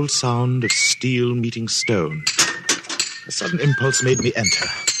the cold sound of steel meeting stone. A sudden impulse made me enter.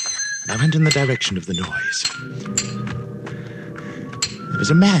 I went in the direction of the noise. There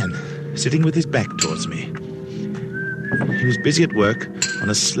was a man sitting with his back towards me. He was busy at work on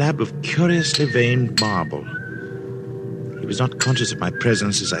a slab of curiously veined marble. He was not conscious of my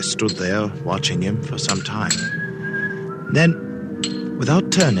presence as I stood there watching him for some time. Then,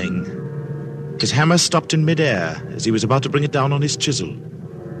 without turning, his hammer stopped in midair as he was about to bring it down on his chisel.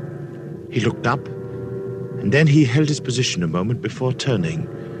 He looked up, and then he held his position a moment before turning.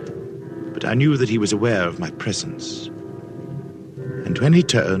 But I knew that he was aware of my presence. And when he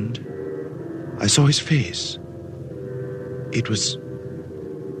turned, I saw his face. It was,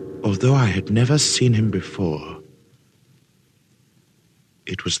 although I had never seen him before,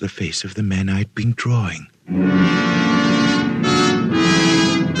 it was the face of the man I'd been drawing.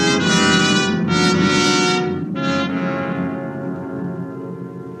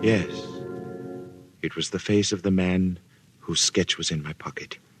 Yes, it was the face of the man whose sketch was in my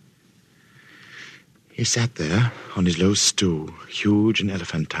pocket. He sat there on his low stool, huge and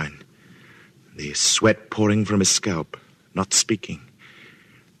elephantine, the sweat pouring from his scalp, not speaking.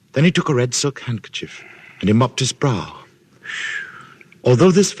 Then he took a red silk handkerchief and he mopped his brow.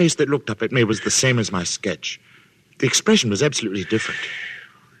 Although this face that looked up at me was the same as my sketch, the expression was absolutely different.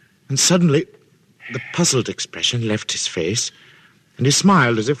 And suddenly, the puzzled expression left his face, and he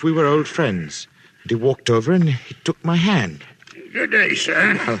smiled as if we were old friends. And he walked over and he took my hand. Good day,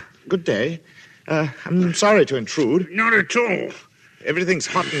 sir. Good day. I'm sorry to intrude. Not at all. Everything's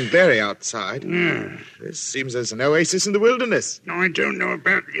hot and glary outside. Yeah. This seems as an oasis in the wilderness. No, I don't know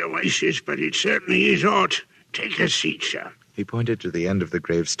about the oasis, but it certainly is hot. Take a seat, sir. He pointed to the end of the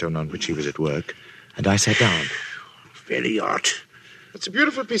gravestone on which he was at work, and I sat down. Very hot. It's a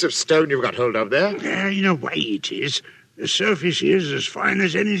beautiful piece of stone you've got hold of there. Yeah, in a way it is. The surface is as fine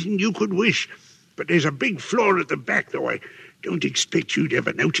as anything you could wish. But there's a big flaw at the back, though I don't expect you'd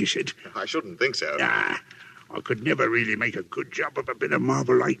ever notice it. I shouldn't think so. Nah, I could never really make a good job of a bit of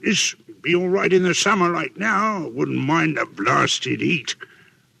marble like this. It'd be all right in the summer like now. I wouldn't mind the blasted heat.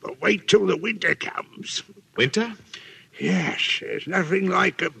 But wait till the winter comes. Winter? Yes, there's nothing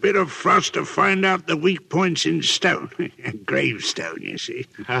like a bit of frost to find out the weak points in stone. Gravestone, you see.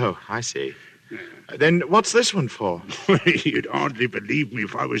 Oh, I see. Then what's this one for? You'd hardly believe me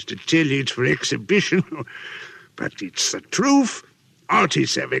if I was to tell you it's for exhibition. But it's the truth.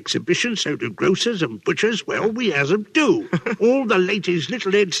 Artists have exhibitions, so do grocers and butchers. Well, we has 'em too. All the latest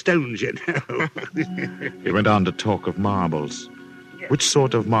little headstones, you know. He went on to talk of marbles. Which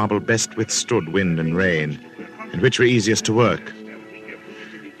sort of marble best withstood wind and rain, and which were easiest to work.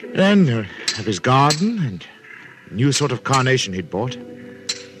 Then of his garden and a new sort of carnation he'd bought.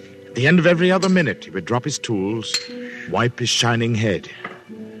 At the end of every other minute, he would drop his tools, wipe his shining head.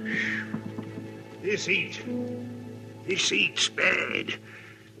 This heat's bad.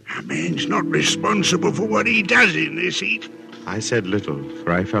 A man's not responsible for what he does in this heat. I said little,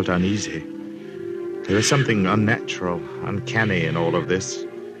 for I felt uneasy. There was something unnatural, uncanny in all of this.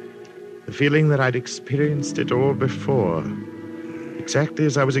 The feeling that I'd experienced it all before, exactly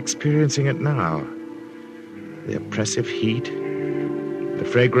as I was experiencing it now. The oppressive heat, the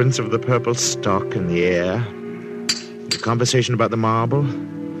fragrance of the purple stock in the air, the conversation about the marble,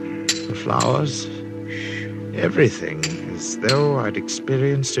 the flowers, everything, as though I'd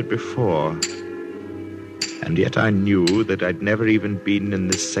experienced it before. And yet I knew that I'd never even been in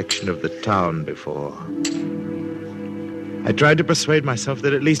this section of the town before. I tried to persuade myself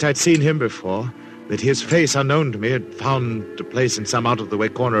that at least I'd seen him before, that his face, unknown to me, had found a place in some out-of-the-way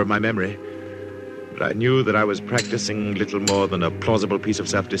corner of my memory. But I knew that I was practicing little more than a plausible piece of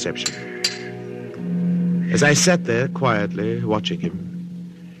self-deception. As I sat there quietly watching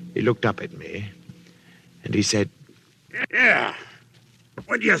him, he looked up at me, and he said, "Yeah,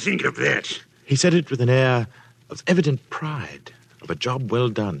 what do you think of that?" He said it with an air of evident pride, of a job well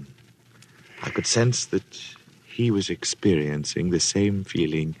done. I could sense that he was experiencing the same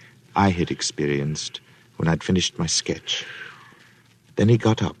feeling I had experienced when I'd finished my sketch. Then he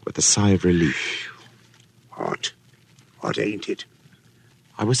got up with a sigh of relief. What? What ain't it?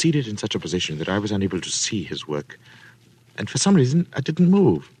 I was seated in such a position that I was unable to see his work, and for some reason I didn't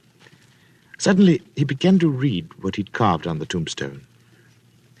move. Suddenly he began to read what he'd carved on the tombstone.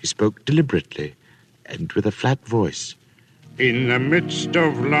 He spoke deliberately and with a flat voice. "In the midst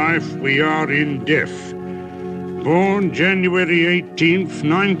of life we are in death. Born January 18th,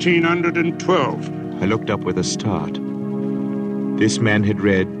 1912. I looked up with a start. This man had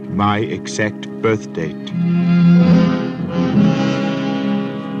read my exact birth date.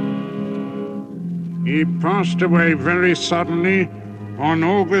 He passed away very suddenly on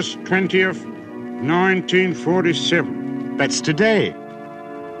August 20th, 1947. That's today.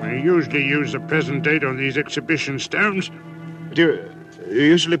 We usually use the present date on these exhibition stones. Do you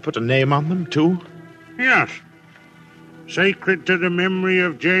usually put a name on them, too? Yes. Sacred to the memory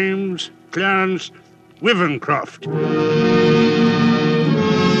of James Clarence Wivencroft.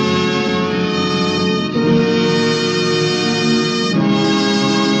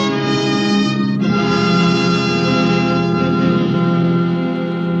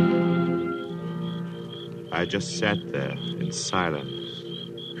 I just sat there in silence.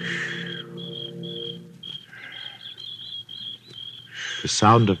 The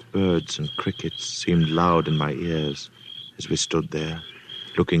sound of birds and crickets seemed loud in my ears as we stood there,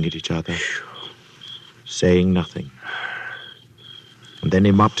 looking at each other, saying nothing. And then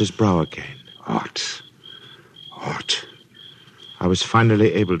he mopped his brow again. What? I was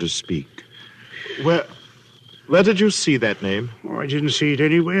finally able to speak. Where did you see that name? Oh, I didn't see it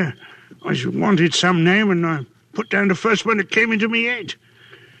anywhere. I wanted some name, and I put down the first one that came into my head.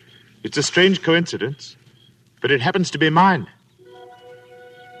 It's a strange coincidence, but it happens to be mine.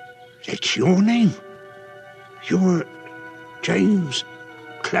 That's your name? You're James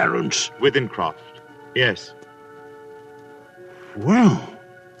Clarence Withencroft. Yes. Well.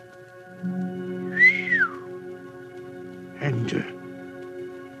 And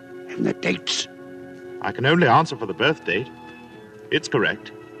the dates? I can only answer for the birth date. It's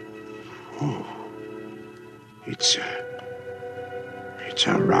correct. Oh. It's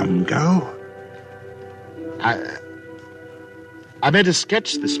a rum go. I made a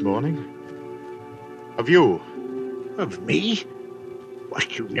sketch this morning. Of you. Of me?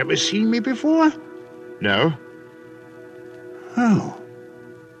 What, you've never seen me before? No. Oh.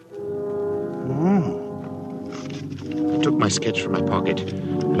 I took my sketch from my pocket,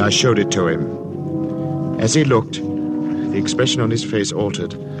 and I showed it to him. As he looked, the expression on his face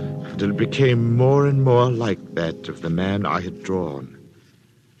altered, until it became more and more like that of the man I had drawn.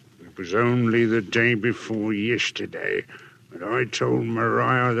 It was only the day before yesterday that I told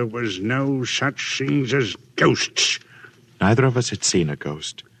Maria there was no such things as ghosts. Neither of us had seen a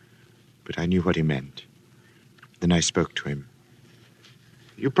ghost, but I knew what he meant. Then I spoke to him.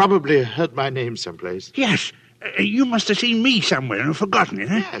 You probably heard my name someplace. Yes. You must have seen me somewhere and forgotten it,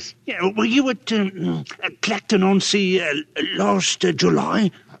 eh? Yes. Yeah, were you at Clacton-on-Sea last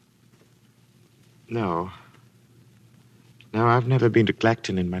July? No. No, I've never been to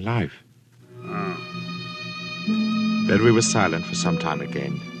Clacton in my life. Oh. Then we were silent for some time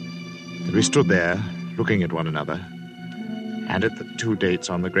again. And we stood there, looking at one another, and at the two dates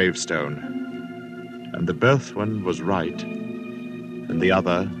on the gravestone. And the birth one was right, and the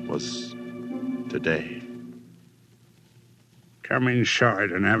other was today. Come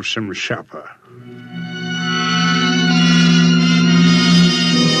inside and have some supper.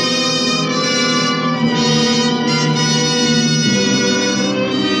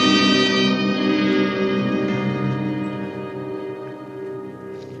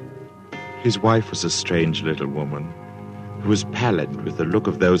 His wife was a strange little woman who was pallid with the look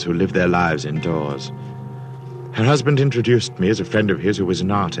of those who live their lives indoors. Her husband introduced me as a friend of his who was an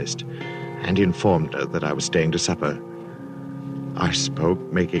artist, and informed her that I was staying to supper. I spoke,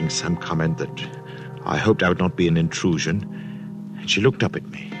 making some comment that I hoped I would not be an intrusion, and she looked up at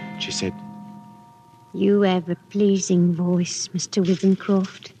me. She said, You have a pleasing voice, Mr.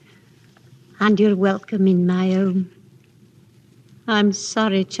 Withencroft, and you're welcome in my home. I'm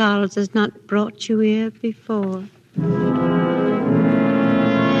sorry Charles has not brought you here before.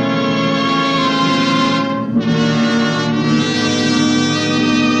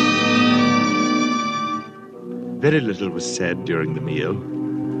 Very little was said during the meal,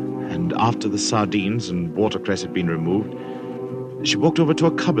 and after the sardines and watercress had been removed, she walked over to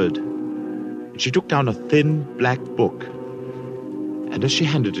a cupboard. She took down a thin black book, and as she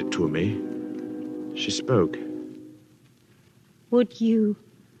handed it to me, she spoke. Would you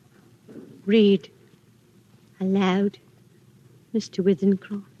read aloud, Mr.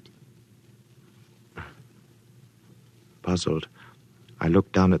 Withencroft? Puzzled, I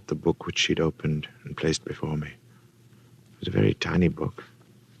looked down at the book which she'd opened and placed before me. It was a very tiny book.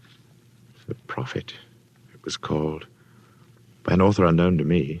 The Prophet, it was called, by an author unknown to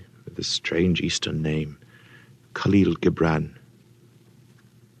me, with a strange Eastern name, Khalil Gibran.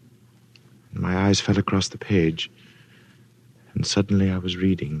 And my eyes fell across the page, and suddenly I was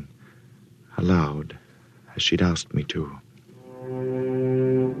reading aloud, as she'd asked me to.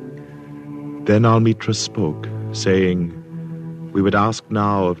 Then Almitra spoke, saying, we would ask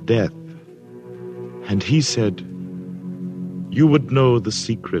now of death. And he said, you would know the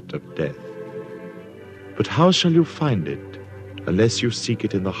secret of death. But how shall you find it, unless you seek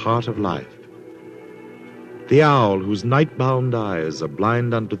it in the heart of life? The owl, whose night-bound eyes are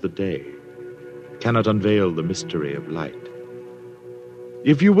blind unto the day, cannot unveil the mystery of light.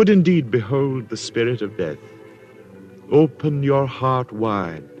 If you would indeed behold the spirit of death, open your heart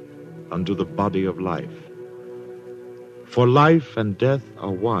wide unto the body of life. For life and death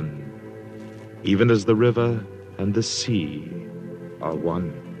are one, even as the river and the sea are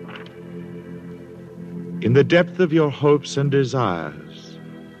one. In the depth of your hopes and desires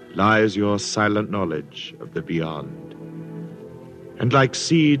lies your silent knowledge of the beyond. And like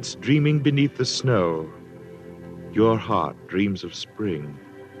seeds dreaming beneath the snow, your heart dreams of spring.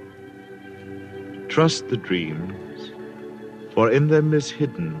 Trust the dreams, for in them is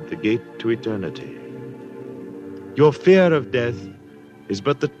hidden the gate to eternity. Your fear of death is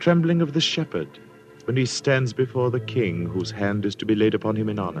but the trembling of the shepherd when he stands before the king whose hand is to be laid upon him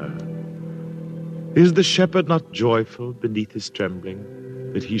in honor. Is the shepherd not joyful beneath his trembling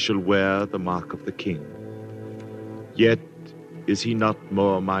that he shall wear the mark of the king? Yet is he not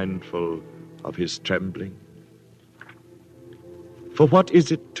more mindful of his trembling? For what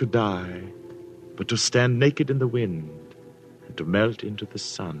is it to die but to stand naked in the wind and to melt into the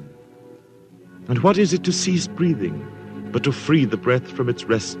sun? And what is it to cease breathing but to free the breath from its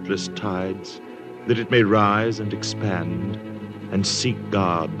restless tides, that it may rise and expand and seek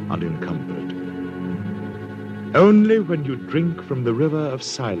God unencumbered? Only when you drink from the river of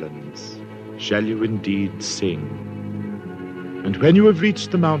silence shall you indeed sing. And when you have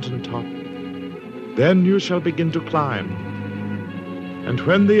reached the mountain top, then you shall begin to climb. And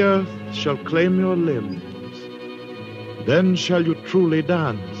when the earth shall claim your limbs, then shall you truly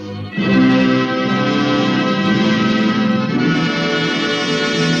dance.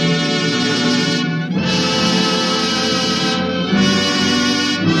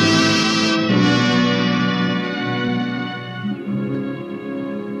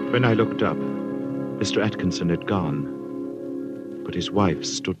 When I looked up, Mr. Atkinson had gone, but his wife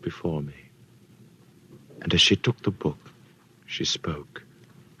stood before me. And as she took the book, she spoke.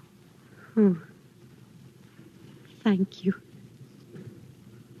 Oh, thank you.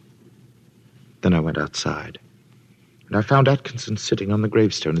 Then I went outside, and I found Atkinson sitting on the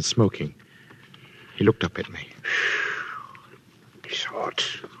gravestone and smoking. He looked up at me. It's hot.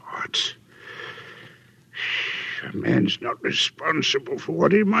 A man's not responsible for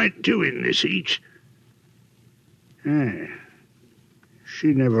what he might do in this heat. She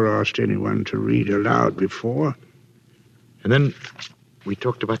never asked anyone to read aloud before. And then we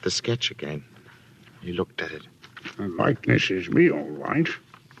talked about the sketch again. He looked at it. The likeness is me, all right.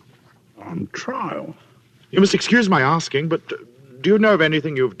 On trial. You must excuse my asking, but do you know of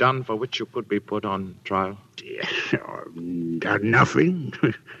anything you've done for which you could be put on trial? I've done nothing.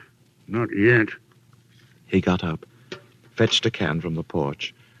 Not yet. He got up, fetched a can from the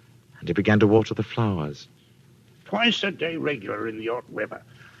porch, and he began to water the flowers. Twice a day regular in the hot weather.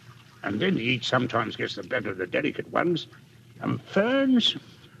 And then the heat sometimes gets the better of the delicate ones. And ferns,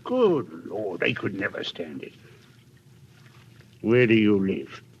 good Lord, they could never stand it. Where do you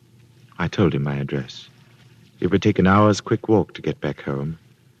live? I told him my address. It would take an hour's quick walk to get back home.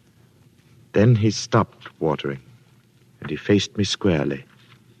 Then he stopped watering, and he faced me squarely.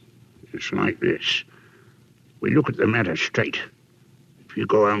 It's like this. We look at the matter straight. If you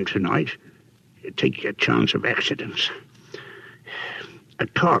go home tonight, you take your chance of accidents. A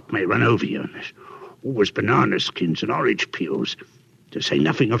cart may run over you, and there's always banana skins and orange peels, to say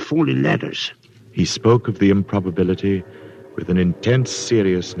nothing of falling ladders. He spoke of the improbability with an intense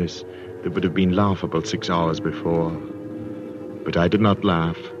seriousness that would have been laughable 6 hours before. But I did not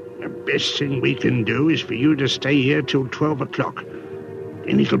laugh. Best thing we can do is for you to stay here till 12 o'clock.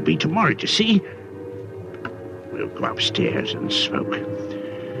 Then it'll be tomorrow, you see? We'll go upstairs and smoke.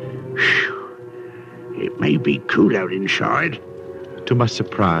 Whew. It may be cool out inside. To my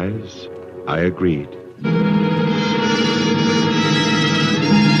surprise, I agreed.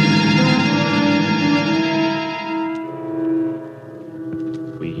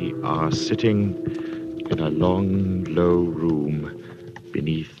 We are sitting in a long, low room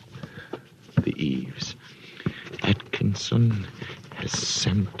beneath the eaves. Atkinson has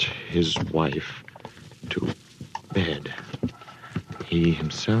sent his wife to bed. He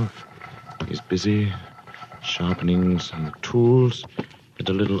himself is busy sharpening some tools at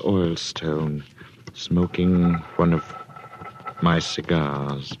a little oil stone, smoking one of my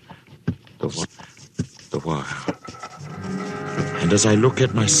cigars the while. And as I look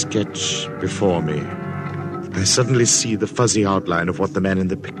at my sketch before me, I suddenly see the fuzzy outline of what the man in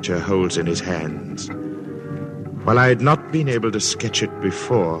the picture holds in his hands. While I had not been able to sketch it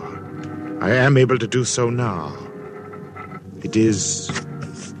before, I am able to do so now. It is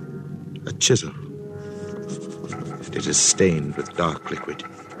a chisel. It is stained with dark liquid.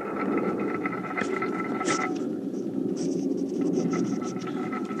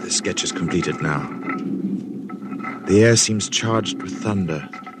 The sketch is completed now. The air seems charged with thunder,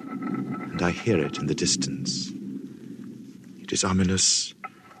 and I hear it in the distance. It is ominous,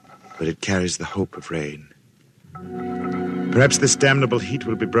 but it carries the hope of rain. Perhaps this damnable heat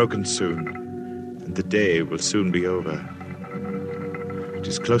will be broken soon, and the day will soon be over. It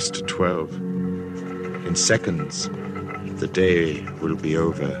is close to 12. In seconds, the day will be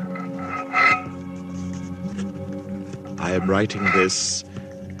over. I am writing this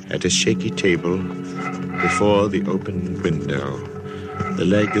at a shaky table before the open window. The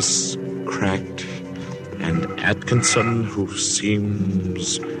leg is cracked, and Atkinson, who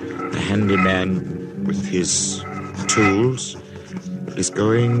seems a handyman with his tools, is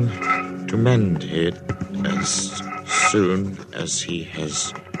going to mend it as soon as he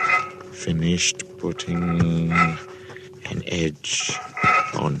has finished putting an edge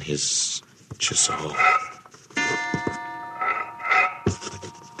on his chisel.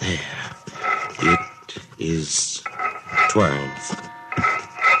 There. It is 12.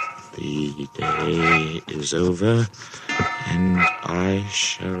 The day is over, and I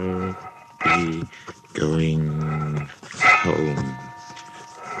shall be going home.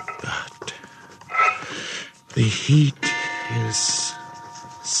 But the heat is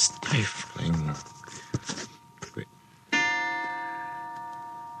stifling.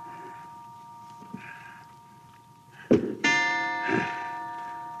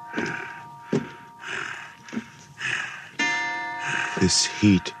 This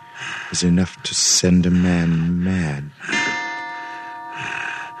heat is enough to send a man mad.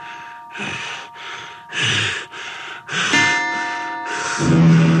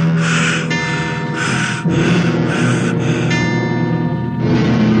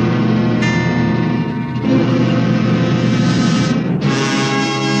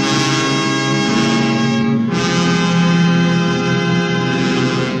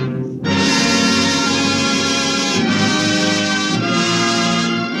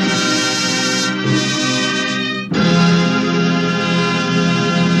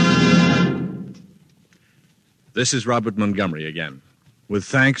 This is Robert Montgomery again, with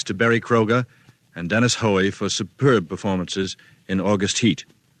thanks to Barry Kroger and Dennis Hoey for superb performances in August Heat,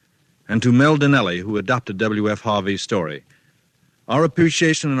 and to Mel Donnelly, who adopted W.F. Harvey's story. Our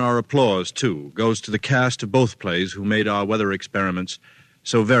appreciation and our applause, too, goes to the cast of both plays who made our weather experiments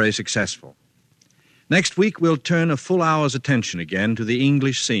so very successful. Next week, we'll turn a full hour's attention again to the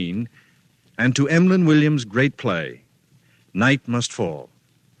English scene and to Emlyn Williams' great play, Night Must Fall.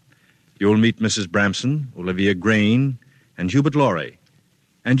 You'll meet Mrs. Bramson, Olivia Grain, and Hubert Laurie.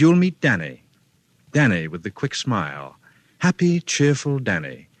 And you'll meet Danny. Danny with the quick smile. Happy, cheerful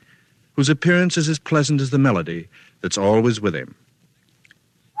Danny, whose appearance is as pleasant as the melody that's always with him.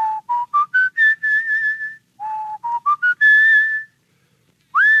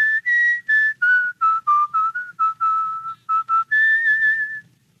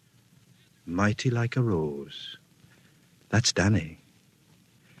 Mighty like a rose. That's Danny.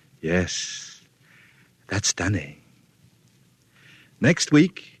 Yes, that's Danny. Next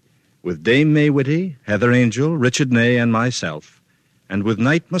week, with Dame May Whitty, Heather Angel, Richard Ney, and myself, and with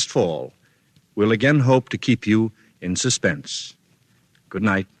Night Must Fall, we'll again hope to keep you in suspense. Good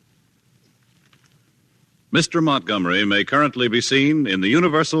night. Mr. Montgomery may currently be seen in the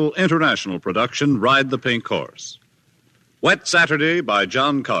Universal International production Ride the Pink Horse. Wet Saturday by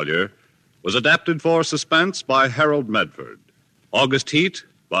John Collier was adapted for Suspense by Harold Medford. August Heat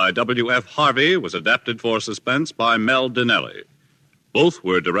by W.F. Harvey was adapted for Suspense by Mel Dinelli. Both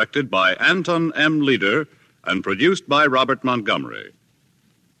were directed by Anton M. Leader and produced by Robert Montgomery.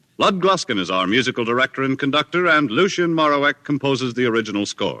 Lud Gluskin is our musical director and conductor, and Lucien Morawek composes the original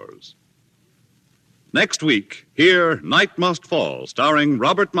scores. Next week, hear Night Must Fall, starring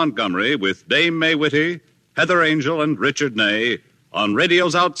Robert Montgomery with Dame May Whitty, Heather Angel, and Richard Ney on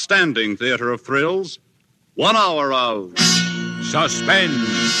radio's outstanding theater of thrills, 1 hour of Suspense.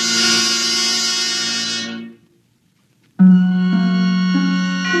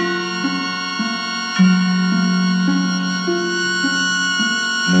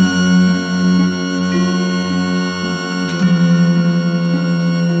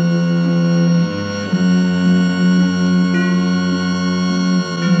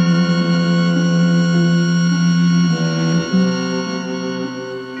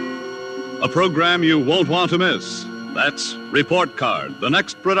 A program you won't want to miss. That's Report Card, the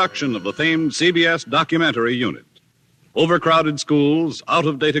next production of the famed CBS documentary unit. Overcrowded schools,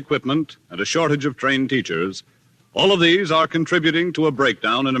 out-of-date equipment, and a shortage of trained teachers, all of these are contributing to a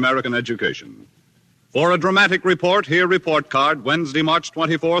breakdown in American education. For a dramatic report, hear Report Card Wednesday, March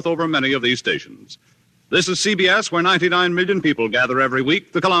 24th over many of these stations. This is CBS, where 99 million people gather every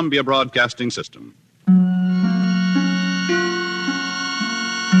week, the Columbia Broadcasting System.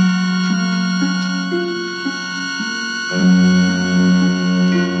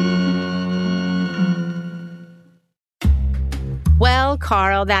 Well,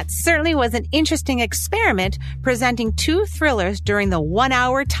 Carl, that certainly was an interesting experiment, presenting two thrillers during the 1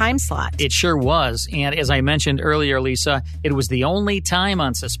 hour time slot. It sure was. And as I mentioned earlier, Lisa, it was the only time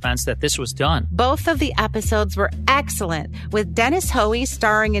on Suspense that this was done. Both of the episodes were excellent, with Dennis Hoey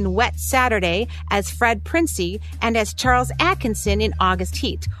starring in Wet Saturday as Fred Princey and as Charles Atkinson in August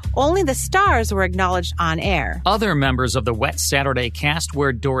Heat. Only the stars were acknowledged on air. Other members of the Wet Saturday cast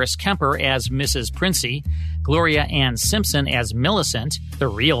were Doris Kemper as Mrs. Princey, Gloria Ann Simpson as Millicent, the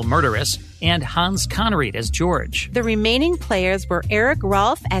real murderess, and Hans Conried as George. The remaining players were Eric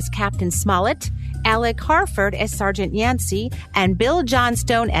Rolfe as Captain Smollett, Alec Harford as Sergeant Yancey, and Bill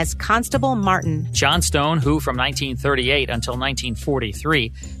Johnstone as Constable Martin. Johnstone, who from 1938 until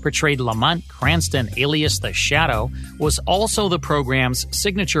 1943 portrayed Lamont Cranston alias The Shadow, was also the program's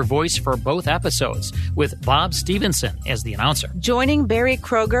signature voice for both episodes, with Bob Stevenson as the announcer. Joining Barry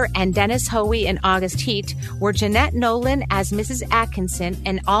Kroger and Dennis Hoey in August Heat were Jeanette Nolan as Mrs. Atkinson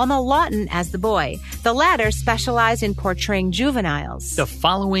and Alma Lawton as the boy. The latter specialized in portraying juveniles. The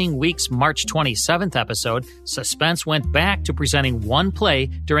following week's March 27th episode, Suspense went back to presenting one play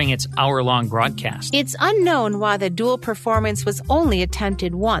during its hour-long broadcast. It's unknown why the dual performance was only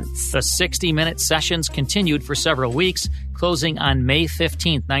attempted once. The 60-minute sessions continued for several weeks, closing on May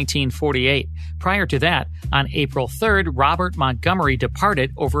 15, 1948. Prior to that, on April 3rd, Robert Montgomery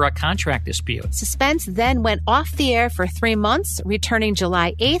departed over a contract dispute. Suspense then went off the air for 3 months, returning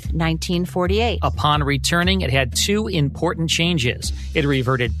July 8th, 1948. Upon returning, it had two important changes. It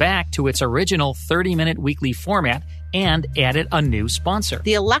reverted back to its original 30-minute weekly format and added a new sponsor.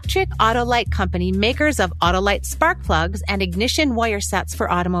 The Electric Autolite Company, makers of Autolite spark plugs and ignition wire sets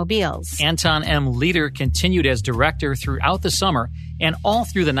for automobiles. Anton M. Leader continued as director throughout the summer and all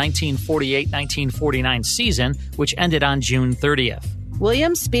through the 1948-1949 season, which ended on June 30th.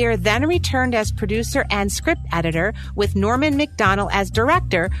 William Spear then returned as producer and script editor, with Norman McDonnell as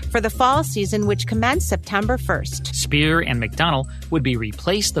director for the fall season, which commenced September 1st. Spear and McDonnell would be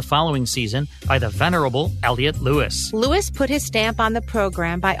replaced the following season by the venerable Elliot Lewis. Lewis put his stamp on the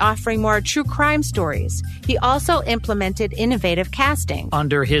program by offering more true crime stories. He also implemented innovative casting.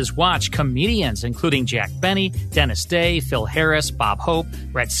 Under his watch, comedians including Jack Benny, Dennis Day, Phil Harris, Bob Hope,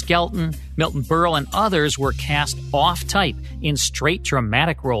 Red Skelton, Milton Berle, and others were cast off-type in straight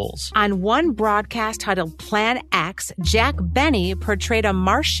dramatic roles. On one broadcast titled Plan X, Jack Benny portrayed a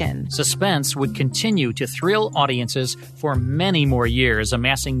Martian. Suspense would continue to thrill audiences for many more years,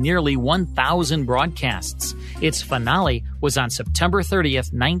 amassing nearly 1,000 broadcasts. Its finale was on September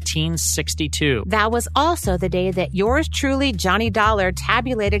 30th, 1962. That was also the day that yours truly, Johnny Dollar,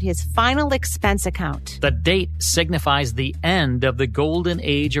 tabulated his final expense account. The date signifies the end of the golden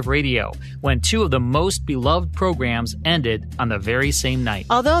age of radio, when two of the most beloved programs ended on the very same night.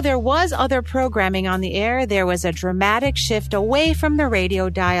 Although there was other programming on the air, there was a dramatic shift away from the radio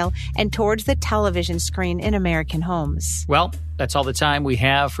dial and towards the television screen in American homes. Well, that's all the time we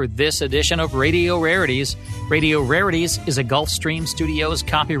have for this edition of Radio Rarities. Radio Rarities is a Gulfstream Studios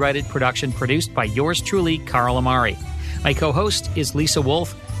copyrighted production produced by yours truly, Carl Amari. My co-host is Lisa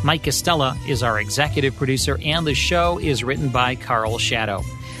Wolf. Mike Costello is our executive producer, and the show is written by Carl Shadow.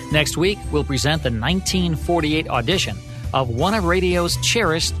 Next week, we'll present the 1948 audition of one of radio's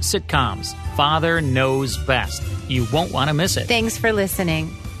cherished sitcoms, Father Knows Best. You won't want to miss it. Thanks for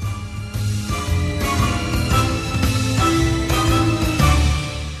listening.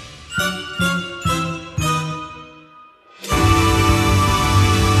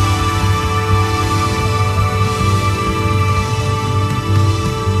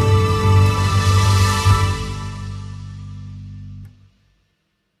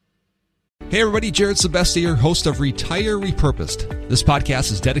 Hey everybody, Jared Sebesti here, host of Retire Repurposed. This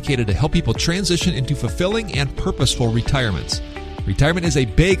podcast is dedicated to help people transition into fulfilling and purposeful retirements. Retirement is a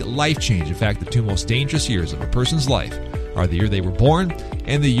big life change. In fact, the two most dangerous years of a person's life are the year they were born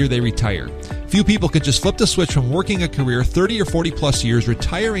and the year they retire. Few people can just flip the switch from working a career 30 or 40 plus years,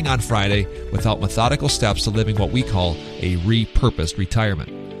 retiring on Friday without methodical steps to living what we call a repurposed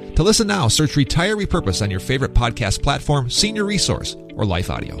retirement. To listen now, search Retire Repurposed on your favorite podcast platform, Senior Resource, or Life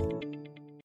Audio.